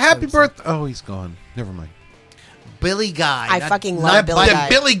 2001. Yeah, happy birthday. Oh, he's gone. Never mind. Billy Guy. I fucking love Billy Guy.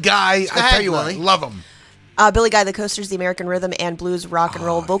 Billy Guy, I tell you what, love him. Billy Guy, the Coasters, the American rhythm and blues rock and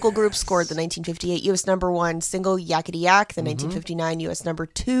roll vocal group, scored the 1958 U.S. #1 single Yakety Yak, the 1959 U.S.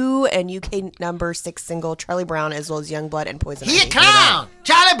 #2 and UK #6 single Charlie Brown, as well as Youngblood and Poison Ivy. Here come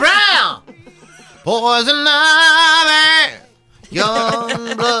Charlie Brown, Poison Ivy,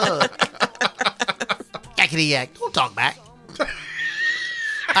 Youngblood, Yakety Yak. Don't talk back.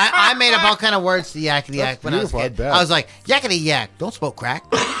 I made up all kind of words to Yakety Yak when I was a kid. I was like, Yakety Yak, don't smoke crack.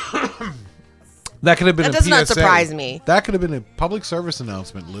 That could have been that a does PSA. not surprise me. That could have been a public service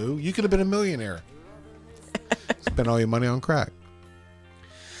announcement, Lou. You could have been a millionaire. Spend all your money on crack.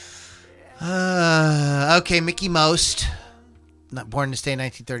 Okay, Mickey Most, born this day in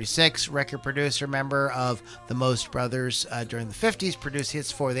 1936, record producer, member of the Most Brothers during the 50s, produced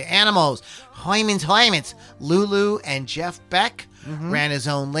hits for the Animals, Hoymans, Lulu, and Jeff Beck. Ran his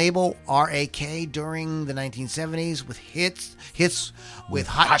own label, RAK, during the 1970s with hits with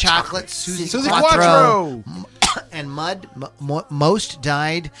Hot Chocolate, Susie Quattro, and Mud. Most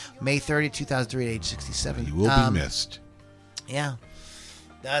died May 30, 2003 at age 67. You will be missed. Yeah.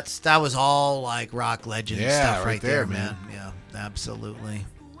 That was all like rock legend stuff right there, man. Yeah, absolutely.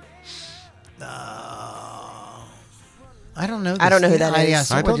 I don't know. I don't know who that is. Yeah,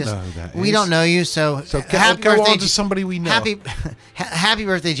 so I don't know who that is. We don't know you, so happy birthday on to somebody we know. Happy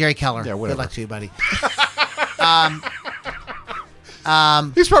birthday, Jerry Keller. Yeah, good luck to you, buddy.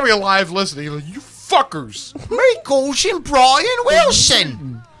 He's probably alive listening. He's like, you fuckers. Mike Ocean, Brian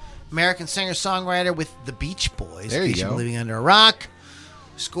Wilson. American singer-songwriter with the Beach Boys. There you go. Living Under a Rock.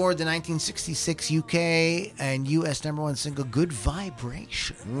 Scored the 1966 UK and US #1 single Good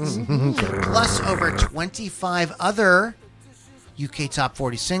Vibrations. Plus over 25 other UK top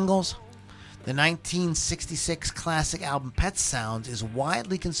 40 singles. The 1966 classic album Pet Sounds is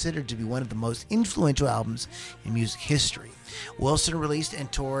widely considered to be one of the most influential albums in music history. Wilson released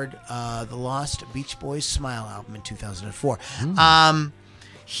and toured the Lost Beach Boys Smile album in 2004.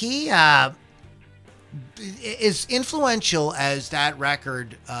 He as influential as that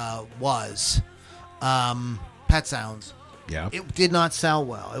record was, Pet Sounds. Yeah. It did not sell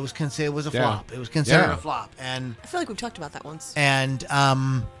well. It was considered a flop. It was considered a flop, and I feel like we've talked about that once. And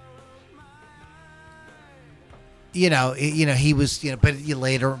he was,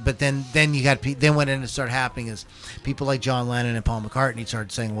 but then you got then what ended up started happening is people like John Lennon and Paul McCartney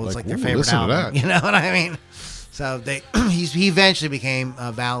started saying, well, it's like their favorite listen to album. that. You know what I mean? So he eventually became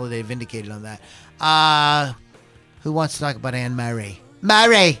validated, vindicated on that. Who wants to talk about Anne Murray?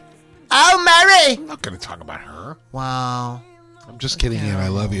 Murray! Oh, Murray! I'm not going to talk about her. Wow. I'm just kidding, Anne. I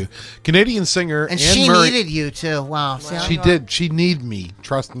love you. Canadian singer and Anne she Murray. needed you too. Wow. She did. She needed me.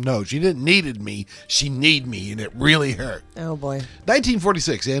 Trust me. No, she didn't needed me. She needed me, and it really hurt. Oh boy.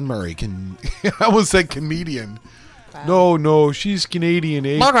 1946. Anne Murray can. I almost said comedian. Wow. No, she's Canadian.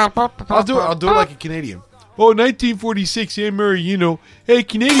 Eh? I'll do it like a Canadian. Oh, 1946, Anne Murray, Hey,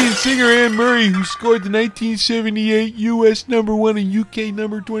 Canadian singer Anne Murray, who scored the 1978 U.S. number 1 and UK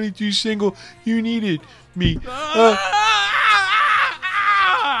number 22 single, You Needed Me.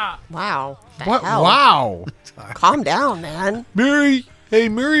 Wow. What? Hell? Wow. Calm down, man. Murray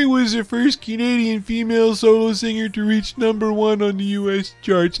was the first Canadian female solo singer to reach number 1 on the U.S.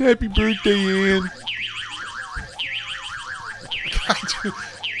 charts. Happy birthday, Anne.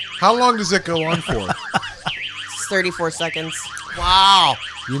 How long does it go on for? 34 seconds. Wow.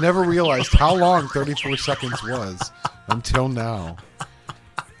 You never realized how long 34 seconds was until now.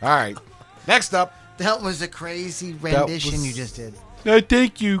 All right. Next up. That was a crazy rendition you just did.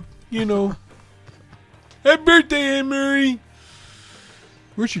 Thank you. Happy birthday, Anne Murray.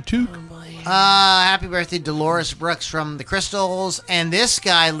 Where's your toque? Happy birthday, Dolores Brooks from the Crystals. And this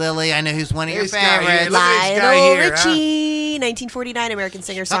guy, Lily, I know who's one of your favorites. Lionel Richie, 1949, American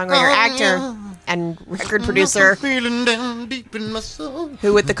singer, songwriter, actor, and record producer. Who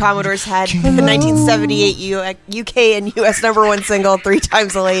with the Commodores had the 1978 UK and US number 1 single, 3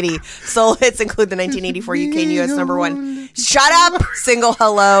 Times a Lady. Solo hits include the 1984 UK and US number 1 Shut Up single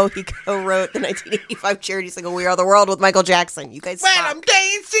Hello. He co-wrote the 1985 charity single We Are the World with Michael Jackson. You guys suck. I'm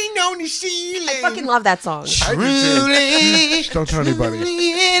dancing on the ceiling. I fucking love that song. Truly, don't tell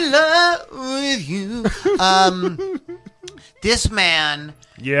anybody. In love with you. This man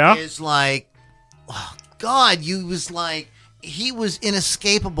is like, oh God, he was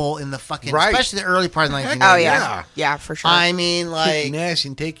inescapable in the fucking, especially the early part of the 1980s. Oh yeah, yeah, for sure. I mean, like, Nash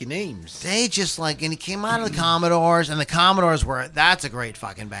and take your names. they just and he came out of the Commodores, and the Commodores that's a great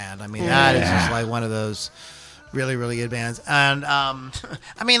fucking band. I mean, that is just like one of those really, really good bands. And I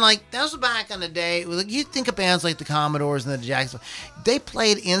mean, like, that was back in the day. You think of bands like the Commodores and the Jacksons, they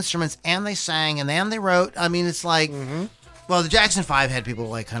played instruments and they sang and then they wrote. I mean, it's like, well, the Jackson 5 had people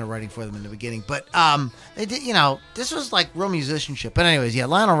like kind of writing for them in the beginning, but they did, this was like real musicianship. But anyways, yeah,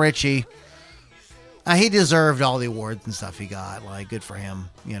 Lionel Richie, he deserved all the awards and stuff he got. Like, good for him,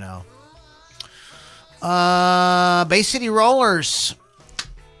 Bay City Rollers,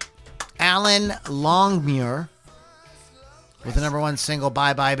 Alan Longmuir with the number 1 single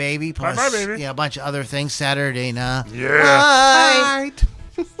 "Bye Bye Baby," plus Bye Bye Baby. a bunch of other things. Saturday Night. Right.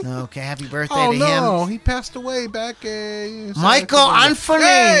 Okay, happy birthday Oh to no, him. he passed away back. Michael Anthony.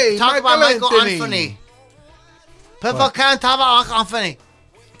 Hey, Talk about Michael Anthony. People What? can't talk about Michael Anthony.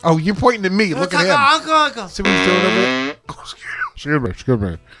 Oh, you're pointing at me. Look at him. Uncle. See what he's doing over there? Excuse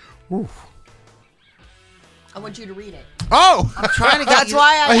me. Oof. I want you to read it. Oh! I'm trying to get That's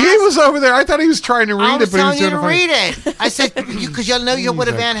why I He asked. was over there. I thought he was trying to I read was it, but he was telling you doing to it. read it. I said, because you'll know you're with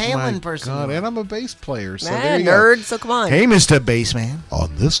a Van Halen My person. God, and I'm a bass player, so there Man, you go. nerd, so come on. Hey, Mr. Bassman.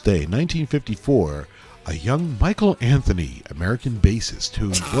 On this day, 1954, a young Michael Anthony, American bassist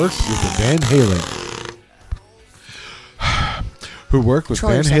who worked with the Van Halen,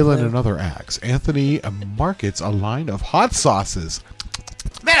 and other acts. Anthony markets a line of hot sauces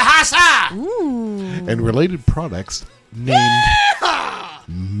and related products named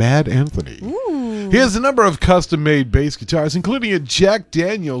Mad Anthony. He has a number of custom-made bass guitars, including a Jack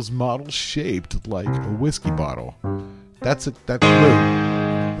Daniels model shaped like a whiskey bottle. That's Lou.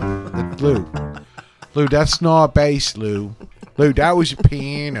 That's Lou. Lou, that's not bass, Lou. Lou, that was a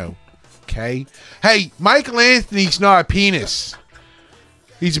piano. Okay? Hey, Michael Anthony's not a penis.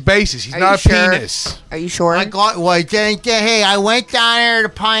 He's a bassist. He's not a penis. Are you sure? I went down there to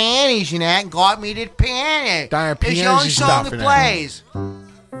Piani's and that and got me the piano. Down at It's the Piani's only and song stuff that and plays.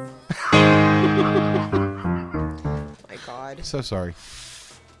 My God. So sorry.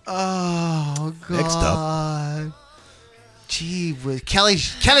 Oh God. Next up. Gee, with Kelly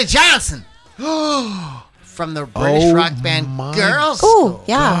Johnson. From the British rock band Girls. Oh,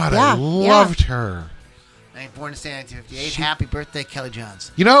 yeah, God, yeah, I loved her. Born in 1958. Happy birthday, Kelly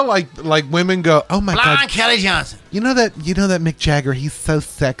Johnson. You know, like women go, oh my Blonde God, Kelly Johnson. You know that Mick Jagger, he's so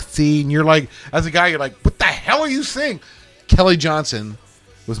sexy, and you're like, as a guy, you're like, what the hell are you saying? Kelly Johnson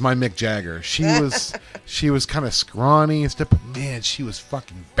was my Mick Jagger. She was kind of scrawny and stuff, but man, she was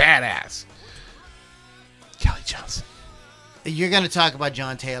fucking badass. Kelly Johnson. You're going to talk about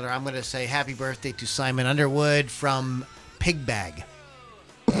John Taylor. I'm going to say happy birthday to Simon Underwood from Pig Bag.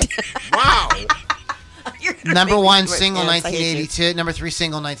 Wow. Number 1 single 1982, number 3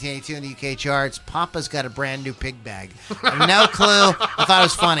 single 1982 in the UK charts. Papa's got a brand new pig bag. I have no clue. I thought it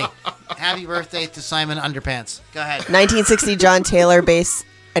was funny. Happy birthday to Simon Underpants. Go ahead. 1960, John Taylor, bass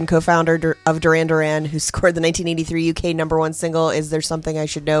and co-founder of Duran Duran, who scored the 1983 UK number 1 single "Is There Something I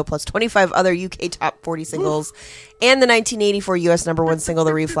Should Know," plus 25 other UK top 40 singles, and the 1984 US number 1 single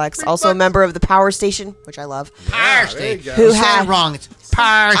 "The Reflex." Also a member of the Power Station, which I love. Power Station. Who You said had it wrong. It's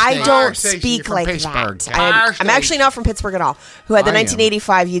Power Station. I don't speak like that. I'm actually not from Pittsburgh at all. Who had the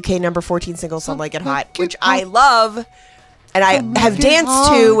 1985 UK number 14 single "Some Like It Hot," which I love, and I have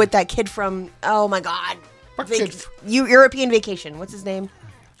danced to with that kid from European Vacation. What's his name?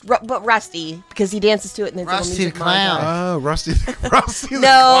 But Rusty, because he dances to it and then Rusty the Clown. Oh, Rusty the Clown.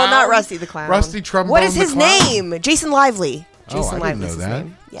 No, not Rusty the Clown. Rusty Trombone. What is his the Clown? name? Jason Lively. Jason I didn't know Lively's his that.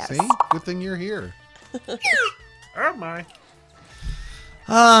 name. Yes. See? Good thing you're here. Oh my.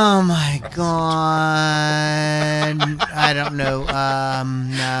 Oh my God. I don't know.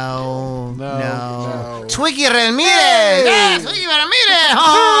 No. Twiggy Ramirez. Hey! Twiggy Ramirez.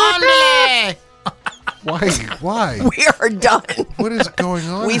 Oh, Why? We are done. What is going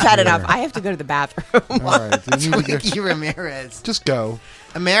on? We've had here? enough. I have to go to the bathroom. All right. then you need to Twiggy Ramirez. just go.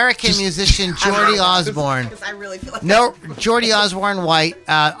 American musician Geordie Osborne. Because I really feel like No, Geordie Osborne White,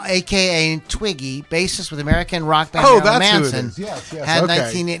 a.k.a. Twiggy, bassist with American rock band Oh, Marilyn that's who it Manson. is. Yes, had okay.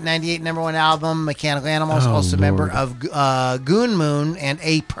 1998 number 1 album, Mechanical Animals, Oh, also a member Lord. of Goon Moon and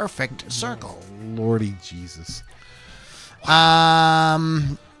A Perfect Circle. Lordy Jesus.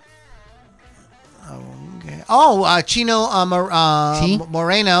 Okay. Oh, Chino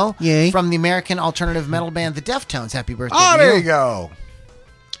Moreno from the American alternative metal band The Deftones. Happy birthday Oh, to there you. you go.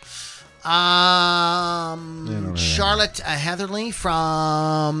 Charlotte Heatherly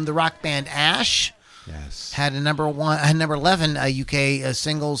from the rock band Ash. Yes. Had a number 11 UK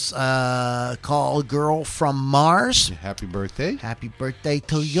singles called "Girl from Mars." Happy birthday. Happy birthday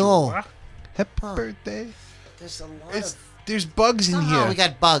to you. Happy birthday. There's a lot There's bugs in here. we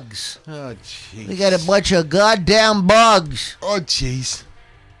got bugs. Oh, jeez. We got a bunch of goddamn bugs. Oh, jeez.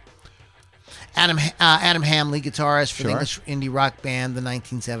 Adam Hamley, guitarist for the Sure. English indie rock band, the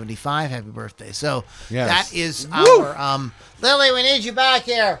 1975. Happy birthday! So Yes. that is Woo! our Lily. We need you back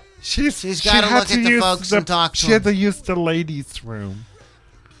here. She's got to had look at the use folks and talk to She had them. to use the ladies' room.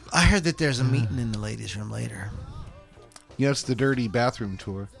 I heard that there's a meeting in the ladies' room later. Yes, the dirty bathroom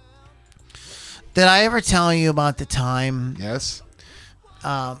tour. Did I ever tell you about the time? Yes.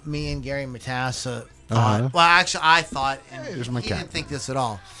 Me and Gary Matassa thought. Uh-huh. Well, actually, I thought, and Hey, there's my he cat. didn't think this at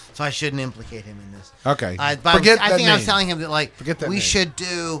all, so I shouldn't implicate him in this. Okay. But Forget I that think I was name. telling him that Forget that we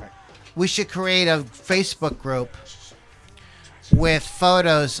name. should create a Facebook group with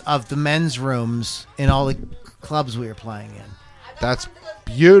photos of the men's rooms in all the clubs we were playing in. That's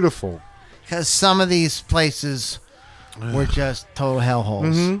beautiful. Because some of these places were just total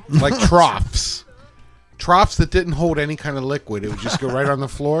hellholes. Mm-hmm. Like troughs. Troughs that didn't hold any kind of liquid. It would just go right on the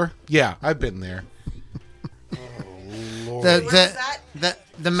floor. Yeah, I've been there. Oh, Lord.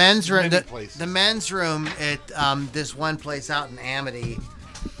 The men's room. Many places. The men's room at this one place out in Amity.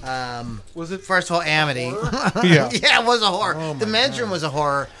 Was it first of all Amity? Yeah. Yeah, it was a horror. Oh, the my men's room was a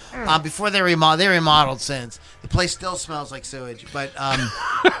horror. Before they remodeled since. The place still smells like sewage, but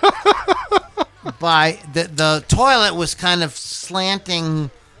by the toilet was kind of slanting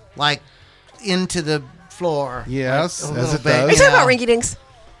like into the floor. Yes, like, a as little it bit, does. Are you talking about Rinky Dinks?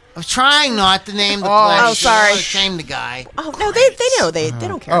 I was trying not to name the Oh, place. oh, sorry. I don't wanna shame the guy. Oh no, they know they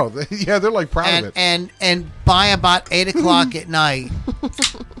don't care. Oh, yeah, they're like proud of it. And by about 8 o'clock at night,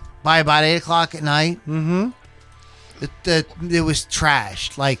 Mm-hmm. it was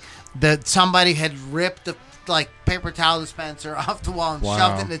trashed. Like somebody had ripped the paper towel dispenser off the wall and Wow.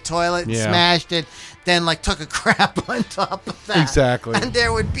 shoved it in the toilet and Yeah. smashed it. Then took a crap on top of that. Exactly. And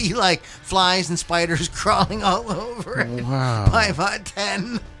there would be flies and spiders crawling all over it. Wow. By about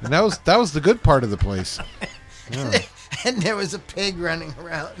 10. And that was the good part of the place. Yeah. And there was a pig running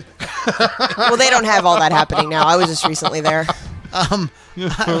around. Well, they don't have all that happening now. I was just recently there. I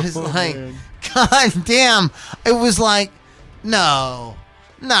was like, God damn. It was like, no.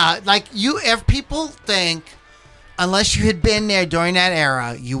 Like if people think, unless you had been there during that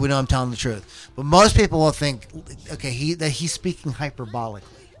era, you would know I'm telling the truth. But most people will think, okay, that he's speaking hyperbolically.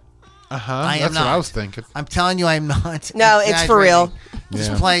 I am That's not. what I was thinking. I'm telling you, I'm not. No, it's for real. This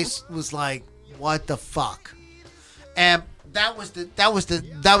place was like, what the fuck? And that was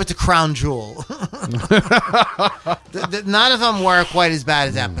the crown jewel. None of them were quite as bad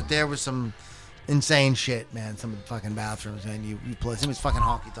as that, but there was some insane shit, man. Some of the fucking bathrooms, man. You play some of these fucking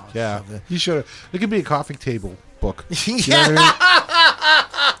honky tonks. Yeah, you should. It could be a coffee table book. You know Yeah. what I mean?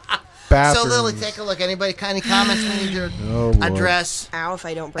 So Bathrooms. Lily, take a look. Anybody got any comments we need to Oh, boy. address? Ow, if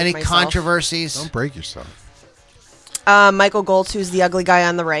I don't break Any myself. controversies? Don't break yourself. Michael Goltz, who's the ugly guy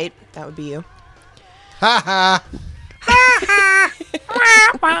on the right. That would be you. Ha ha.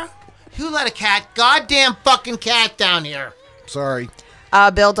 Who let a goddamn fucking cat down here? Sorry.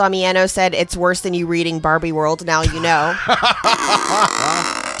 Bill Damiano said, it's worse than you reading Barbie World. Now you know.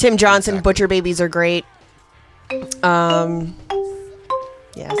 Tim Johnson, Butcher Babies are great.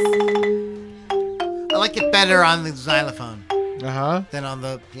 Yes. I like it better on the xylophone than on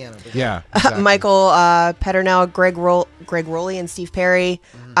the piano. Yeah. Exactly. Michael Peternell, Greg Rowley and Steve Perry,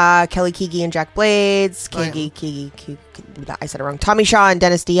 Kelly Keegy and Jack Blades, Keegy, I said it wrong. Tommy Shaw and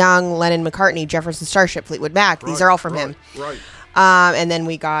Dennis DeYoung, Lennon McCartney, Jefferson Starship, Fleetwood Mac. These are all from him. Right. And then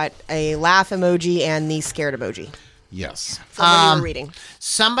we got a laugh emoji and the scared emoji. Yes. From when you were reading.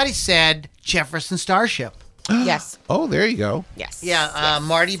 Somebody said Jefferson Starship. Yes. Oh, there you go. Yes. Yeah,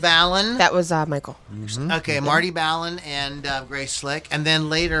 Marty Ballin. That was Michael. Mm-hmm. Okay, Marty Ballin and Grace Slick, and then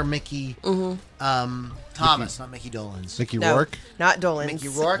later Mickey Thomas, not Mickey Dolenz. Mickey Rourke? Not Dolenz. Mickey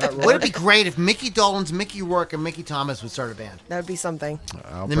Rourke. Would it be great if Mickey Dolenz, Mickey Rourke, and Mickey Thomas would start a band? That would be something.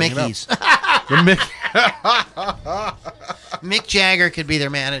 The Mickeys. The Mick Jagger could be their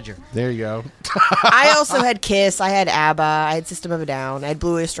manager. There you go. I also had Kiss. I had ABBA. I had System of a Down. I had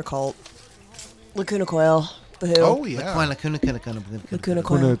Blue Oyster Cult. Lacuna Coil. The Who. Oh, yeah. Lacuna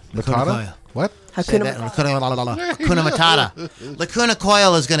Coil. Matata? What? Hakuna Matata. Lacuna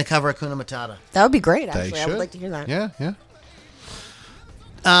Coil is going to cover Hakuna Matata. That would be great, They actually. I would should. like to hear that. Yeah, yeah.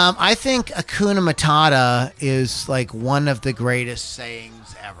 I think Hakuna Matata is like one of the greatest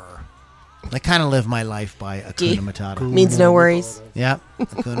sayings ever. I kind of live my life by Hakuna Matata. Means no worries. Yep,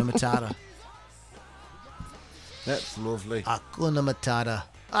 Hakuna Matata. That's lovely. Hakuna Matata.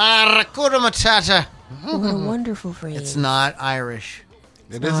 Hakuna Matata. What a wonderful phrase. It's not Irish.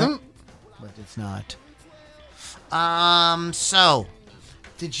 It isn't? But it's not. So,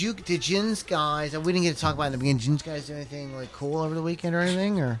 did Jin's guys, we didn't get to talk about it in the beginning, Jin's guys do anything like cool over the weekend or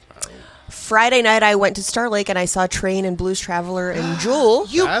anything? Or Friday night, I went to Star Lake and I saw Train and Blues Traveler and Jewel.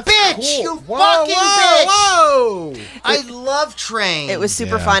 You That's bitch! cool. You Whoa, fucking bitch! whoa! I love Train. It was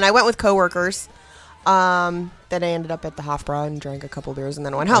super fun. I went with coworkers. Then I ended up at the Hofbräu and drank a couple beers and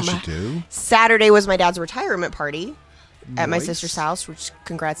then went home. What you do? Saturday was my dad's retirement party at my Nice. sister's house, which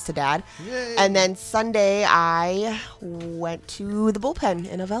congrats to Dad. Yay. And then Sunday I went to the bullpen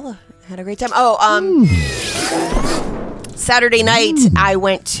in Avella. Had a great time. Oh, Saturday night I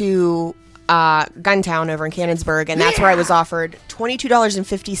went to Guntown over in Cannonsburg, and that's where I was offered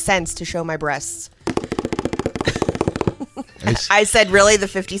 $22.50 to show my breasts. I said, really? The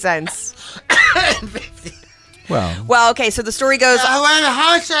 50 cents? Well, okay, so the story goes... How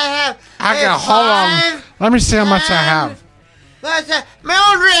much I have? I got, hold on. Let me see how much I have.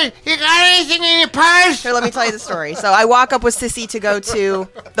 Mildred, you got anything in your purse? Here, let me tell you the story. So I walk up with Sissy to go to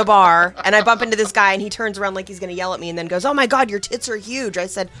the bar, and I bump into this guy, and he turns around like he's going to yell at me, and then goes, oh my God, your tits are huge. I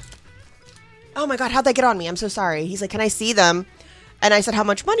said, oh my God, how'd they get on me? I'm so sorry. He's like, can I see them? And I said, how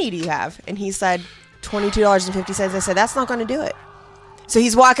much money do you have? And he said, $22.50. I said, that's not going to do it. So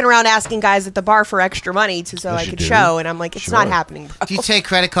he's walking around asking guys at the bar for extra money so I could show, and I'm like, it's not happening, bro. Do you take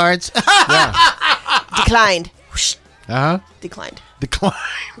credit cards? Declined. Uh-huh. Declined. Decline.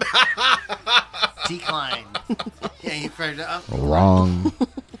 Decline. Yeah, you've heard Wrong.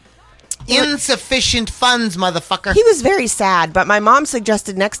 Insufficient funds, motherfucker. He was very sad, but my mom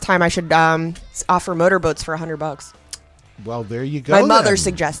suggested next time I should offer motorboats for $100. Well, there you go. My mother then.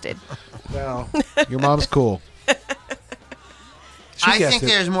 suggested. Well, your mom's cool. I think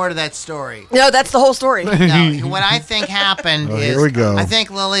there's more to that story. No, that's the whole story. No, what I think happened is, here we go. I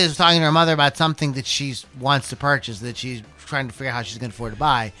think Lily is talking to her mother about something that she wants to purchase, that she's trying to figure out how she's going to afford to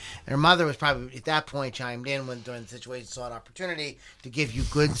buy. And her mother was probably at that point chimed in when during the situation saw an opportunity to give you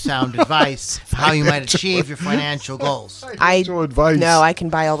good sound advice how you might achieve your financial goals. Financial advice. No, I can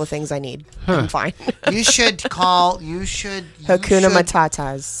buy all the things I need. I'm fine. You should call. You should. Hakuna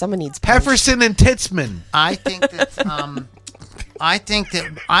Matatas. Someone needs puns. Hefferson and Titzman. I think that. I think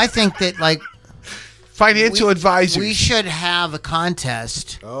that like Financial advisors. We should have a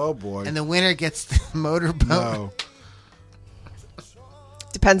contest. Oh boy! And the winner gets the motorboat. No.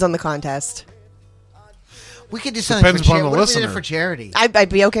 Depends on the contest. We could do something Depends for upon the What if we did listener. it for charity? I'd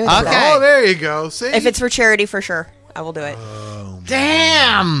be okay with that. Okay. Oh, there you go. See, If it's for charity, for sure, I will do it.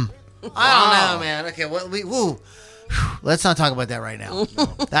 Damn. I don't know, man. Okay, well, let's not talk about that right now.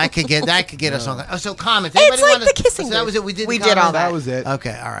 That could get us on. Oh, so comments. It's like the kissing. So that was it. We did all that. that was it.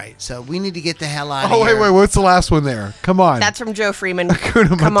 Okay, all right. So we need to get the hell out of Oh, here. wait. What's the last one there? Come on. That's from Joe Freeman.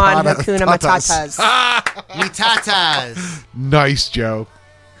 Hakuna Come on, Matata. Hakuna Tatas. Matatas. Me tatas. Nice, Joe.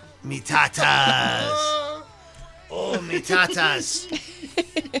 Me tatas. Oh, me tatas.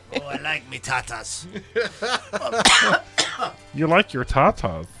 Oh, I like me tatas. You like your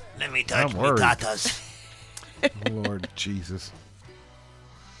tatas? Let me touch I'm me worried. tatas. Lord Jesus.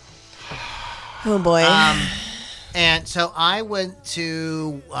 Oh boy. And so I went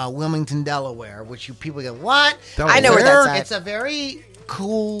to Wilmington, Delaware, which people go, what? I know where that's at. It's a very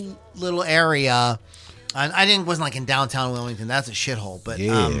cool little area. I wasn't like in downtown Wilmington. That's a shithole. But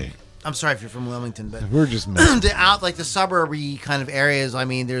Yeah. I'm sorry if you're from Wilmington, but We're just messing. the suburby kind of areas. I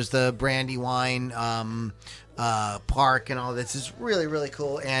mean, there's the Brandywine park and all this. It's really, really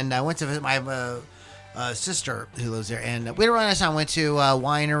cool. And I went to visit my sister who lives there, and we went I went to a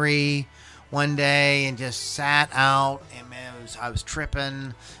winery one day and just sat out, and man, I was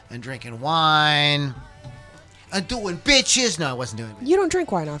tripping and drinking wine and doing bitches. No, I wasn't doing bitches. You don't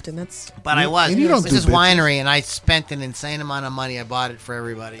drink wine often. That's But I was. And you It don't was do this bitches. winery, and I spent an insane amount of money. I bought it for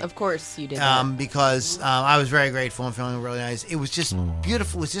everybody. of course you did. that. Because I was very grateful and feeling really nice. It was just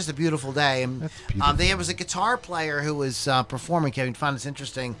beautiful. It was just a beautiful day. And there was a guitar player who was performing. Kevin found this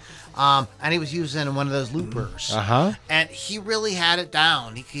interesting, and he was using one of those loopers. Uh-huh. And he really had it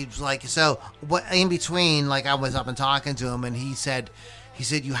down. He was like, so what? In between, like I was up and talking to him, and he said,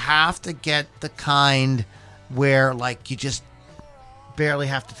 you have to get the kind where like you just barely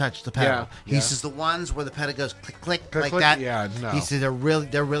have to touch the pedal. Yeah, He says the ones where the pedal goes click click, Click, like click? that. Yeah, no. He said they're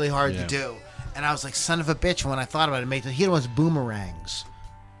really hard Yeah. to do. And I was like, son of a bitch. When I thought about it, he had ones boomerangs.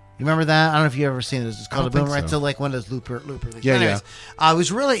 You remember that? I don't know if you ever seen this. It's called a don't think boomerang. so. So like one of those looper things. Yeah, Anyways, it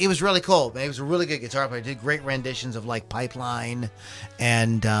was really cool. Man, he was a really good guitar player. He did great renditions of like Pipeline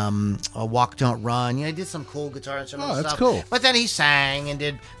and Walk Don't Run. He did some cool guitar instrumental Oh, that's stuff. cool. But then he sang and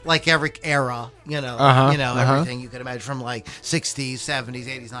did like every era, Uh-huh, everything you could imagine from like 60s, 70s,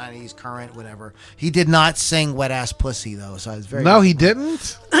 80s, 90s, current, whatever. He did not sing Wet Ass Pussy though, so I was very No, he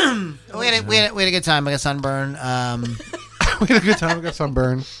didn't. we had a good time. I got sunburn. We had a good time. We got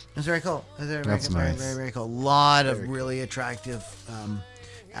sunburn. It was very cool. It was very, That's very, nice. very, very cool. A lot of really attractive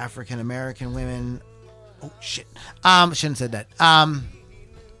African American women. Oh shit! Shouldn't have said that. I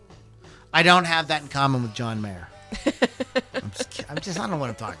don't have that in common with John Mayer. I don't know what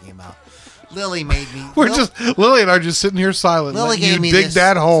I'm talking about. Lily made me. Lily and I are just sitting here silent. Lily letting gave you me dig this,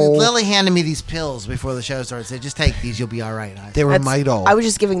 that hole. Lily handed me these pills before the show started. Said, "Just take these. You'll be all right." They were Midol. I was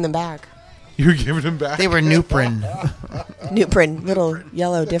just giving them back. You were giving them back. They were Nuprin. Nuprin, little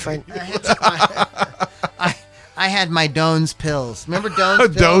yellow, different. I had my Doan's pills. Remember Doan's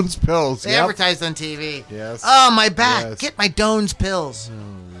pills? Doan's pills. They yep. advertised on TV. Yes. Oh, my back. Yes. Get my Doan's pills.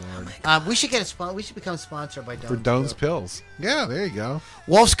 We should get we should become sponsored by Doan's. For Doan's pills. Yeah, there you go.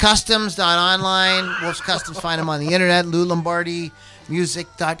 WolfsCustoms.online. Wolf's Customs, find them on the internet.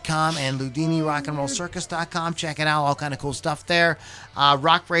 LouLombardiMusic.com and LudiniRockAndRollCircus.com. Check it out. All kind of cool stuff there.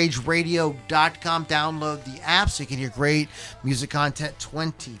 RockRageRadio.com. Download the app so you can hear great music content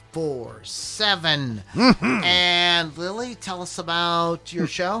 24/7. And Lily, tell us about your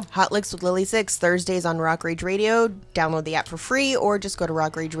show. Hot Licks with Lily 6, Thursdays on Rock Rage Radio. Download the app for free or just go to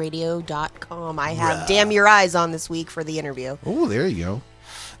rockrageradio.com. I have Damn Your Eyes on this week for the interview. Oh, there you go.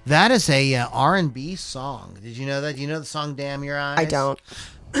 That is a R&B song. Did you know that? Do you know the song Damn Your Eyes? I don't.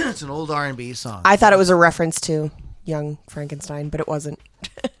 It's an old R&B song. I thought it was a reference to Young Frankenstein, but it wasn't.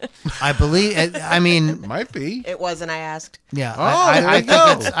 I believe. I mean, might be. It wasn't. I asked. Yeah. Oh, I there you think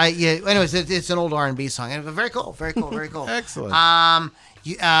go. it's. Anyways, it's an old R&B song. And very cool. Very cool. Very cool. Excellent.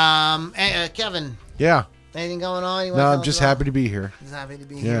 Kevin. Yeah. Anything going on? You No, I'm just happy to be here. Just happy to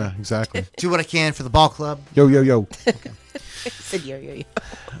be here. Yeah, exactly. Do what I can for the ball club. Yo, yo, yo. Said yo, yo, yo.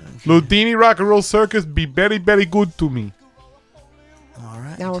 Ludini Rock and Roll Circus be very, very good to me. All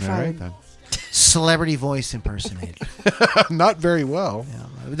right. Now we're All fired. right, then. Celebrity voice impersonator. Not very well.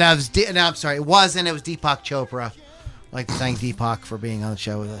 Yeah. No, I'm sorry. It wasn't. It was Deepak Chopra. I'd like to thank Deepak for being on the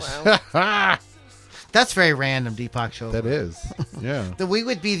show with us. That's very random, Deepak Chopra. That is. Yeah. That we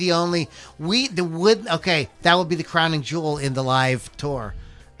would be the only that would be the crowning jewel in the live tour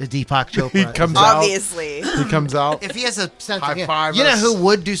The Deepak Chopra. He comes out. Obviously. He comes out. If he has a sense High of five you know us. who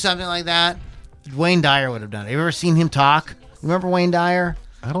would do something like that? Wayne Dyer would have done it. Have you ever seen him talk? Remember Wayne Dyer?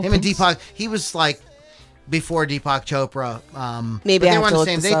 I don't Him and think Deepak. He was like before Deepak Chopra. Maybe but I they have weren't to the look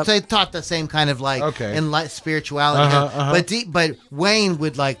same. this up. They taught the same kind of like Okay. spirituality. Uh-huh. But Wayne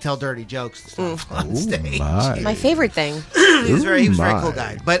would like tell dirty jokes and stuff on stage. My favorite thing. He was very my. cool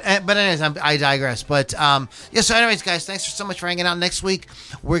guy. But anyways, I digress. But yeah. So anyways, guys, thanks so much for hanging out. Next week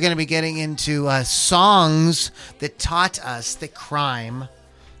we're going to be getting into songs that taught us that crime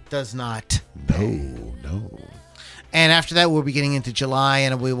does not. No. And after that, we'll be getting into July,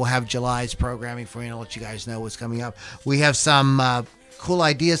 and we will have July's programming for you and I'll let you guys know what's coming up. We have some cool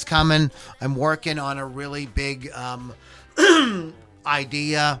ideas coming. I'm working on a really big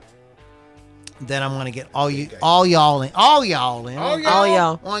idea that I'm going to get all y'all in. All y'all.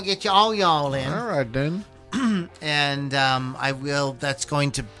 I want to get all y'all in. All right, then. And I will.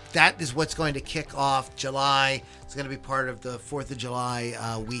 That is what's going to kick off July. It's going to be part of the 4th of July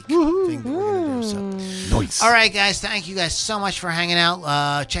week thing that we're going to do. So. Nice. All right, guys. Thank you guys so much for hanging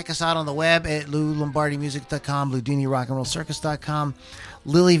out. Check us out on the web at LouLombardiMusic.com, LoudiniRockAndRollCircus.com,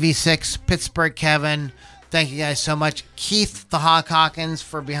 Lily V6, Pittsburgh Kevin. Thank you guys so much. Keith the Hawk Hawkins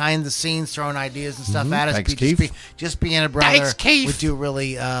for behind the scenes throwing ideas and stuff at us. Thanks, Keith. Just being a brother. Thanks, Keith. We do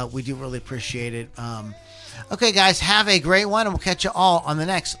really appreciate it. Okay, guys, have a great one, and we'll catch you all on the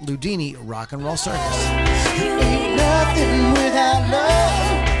next Loudini Rock and Roll Circus. Ain't nothing without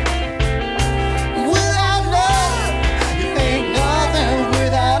love.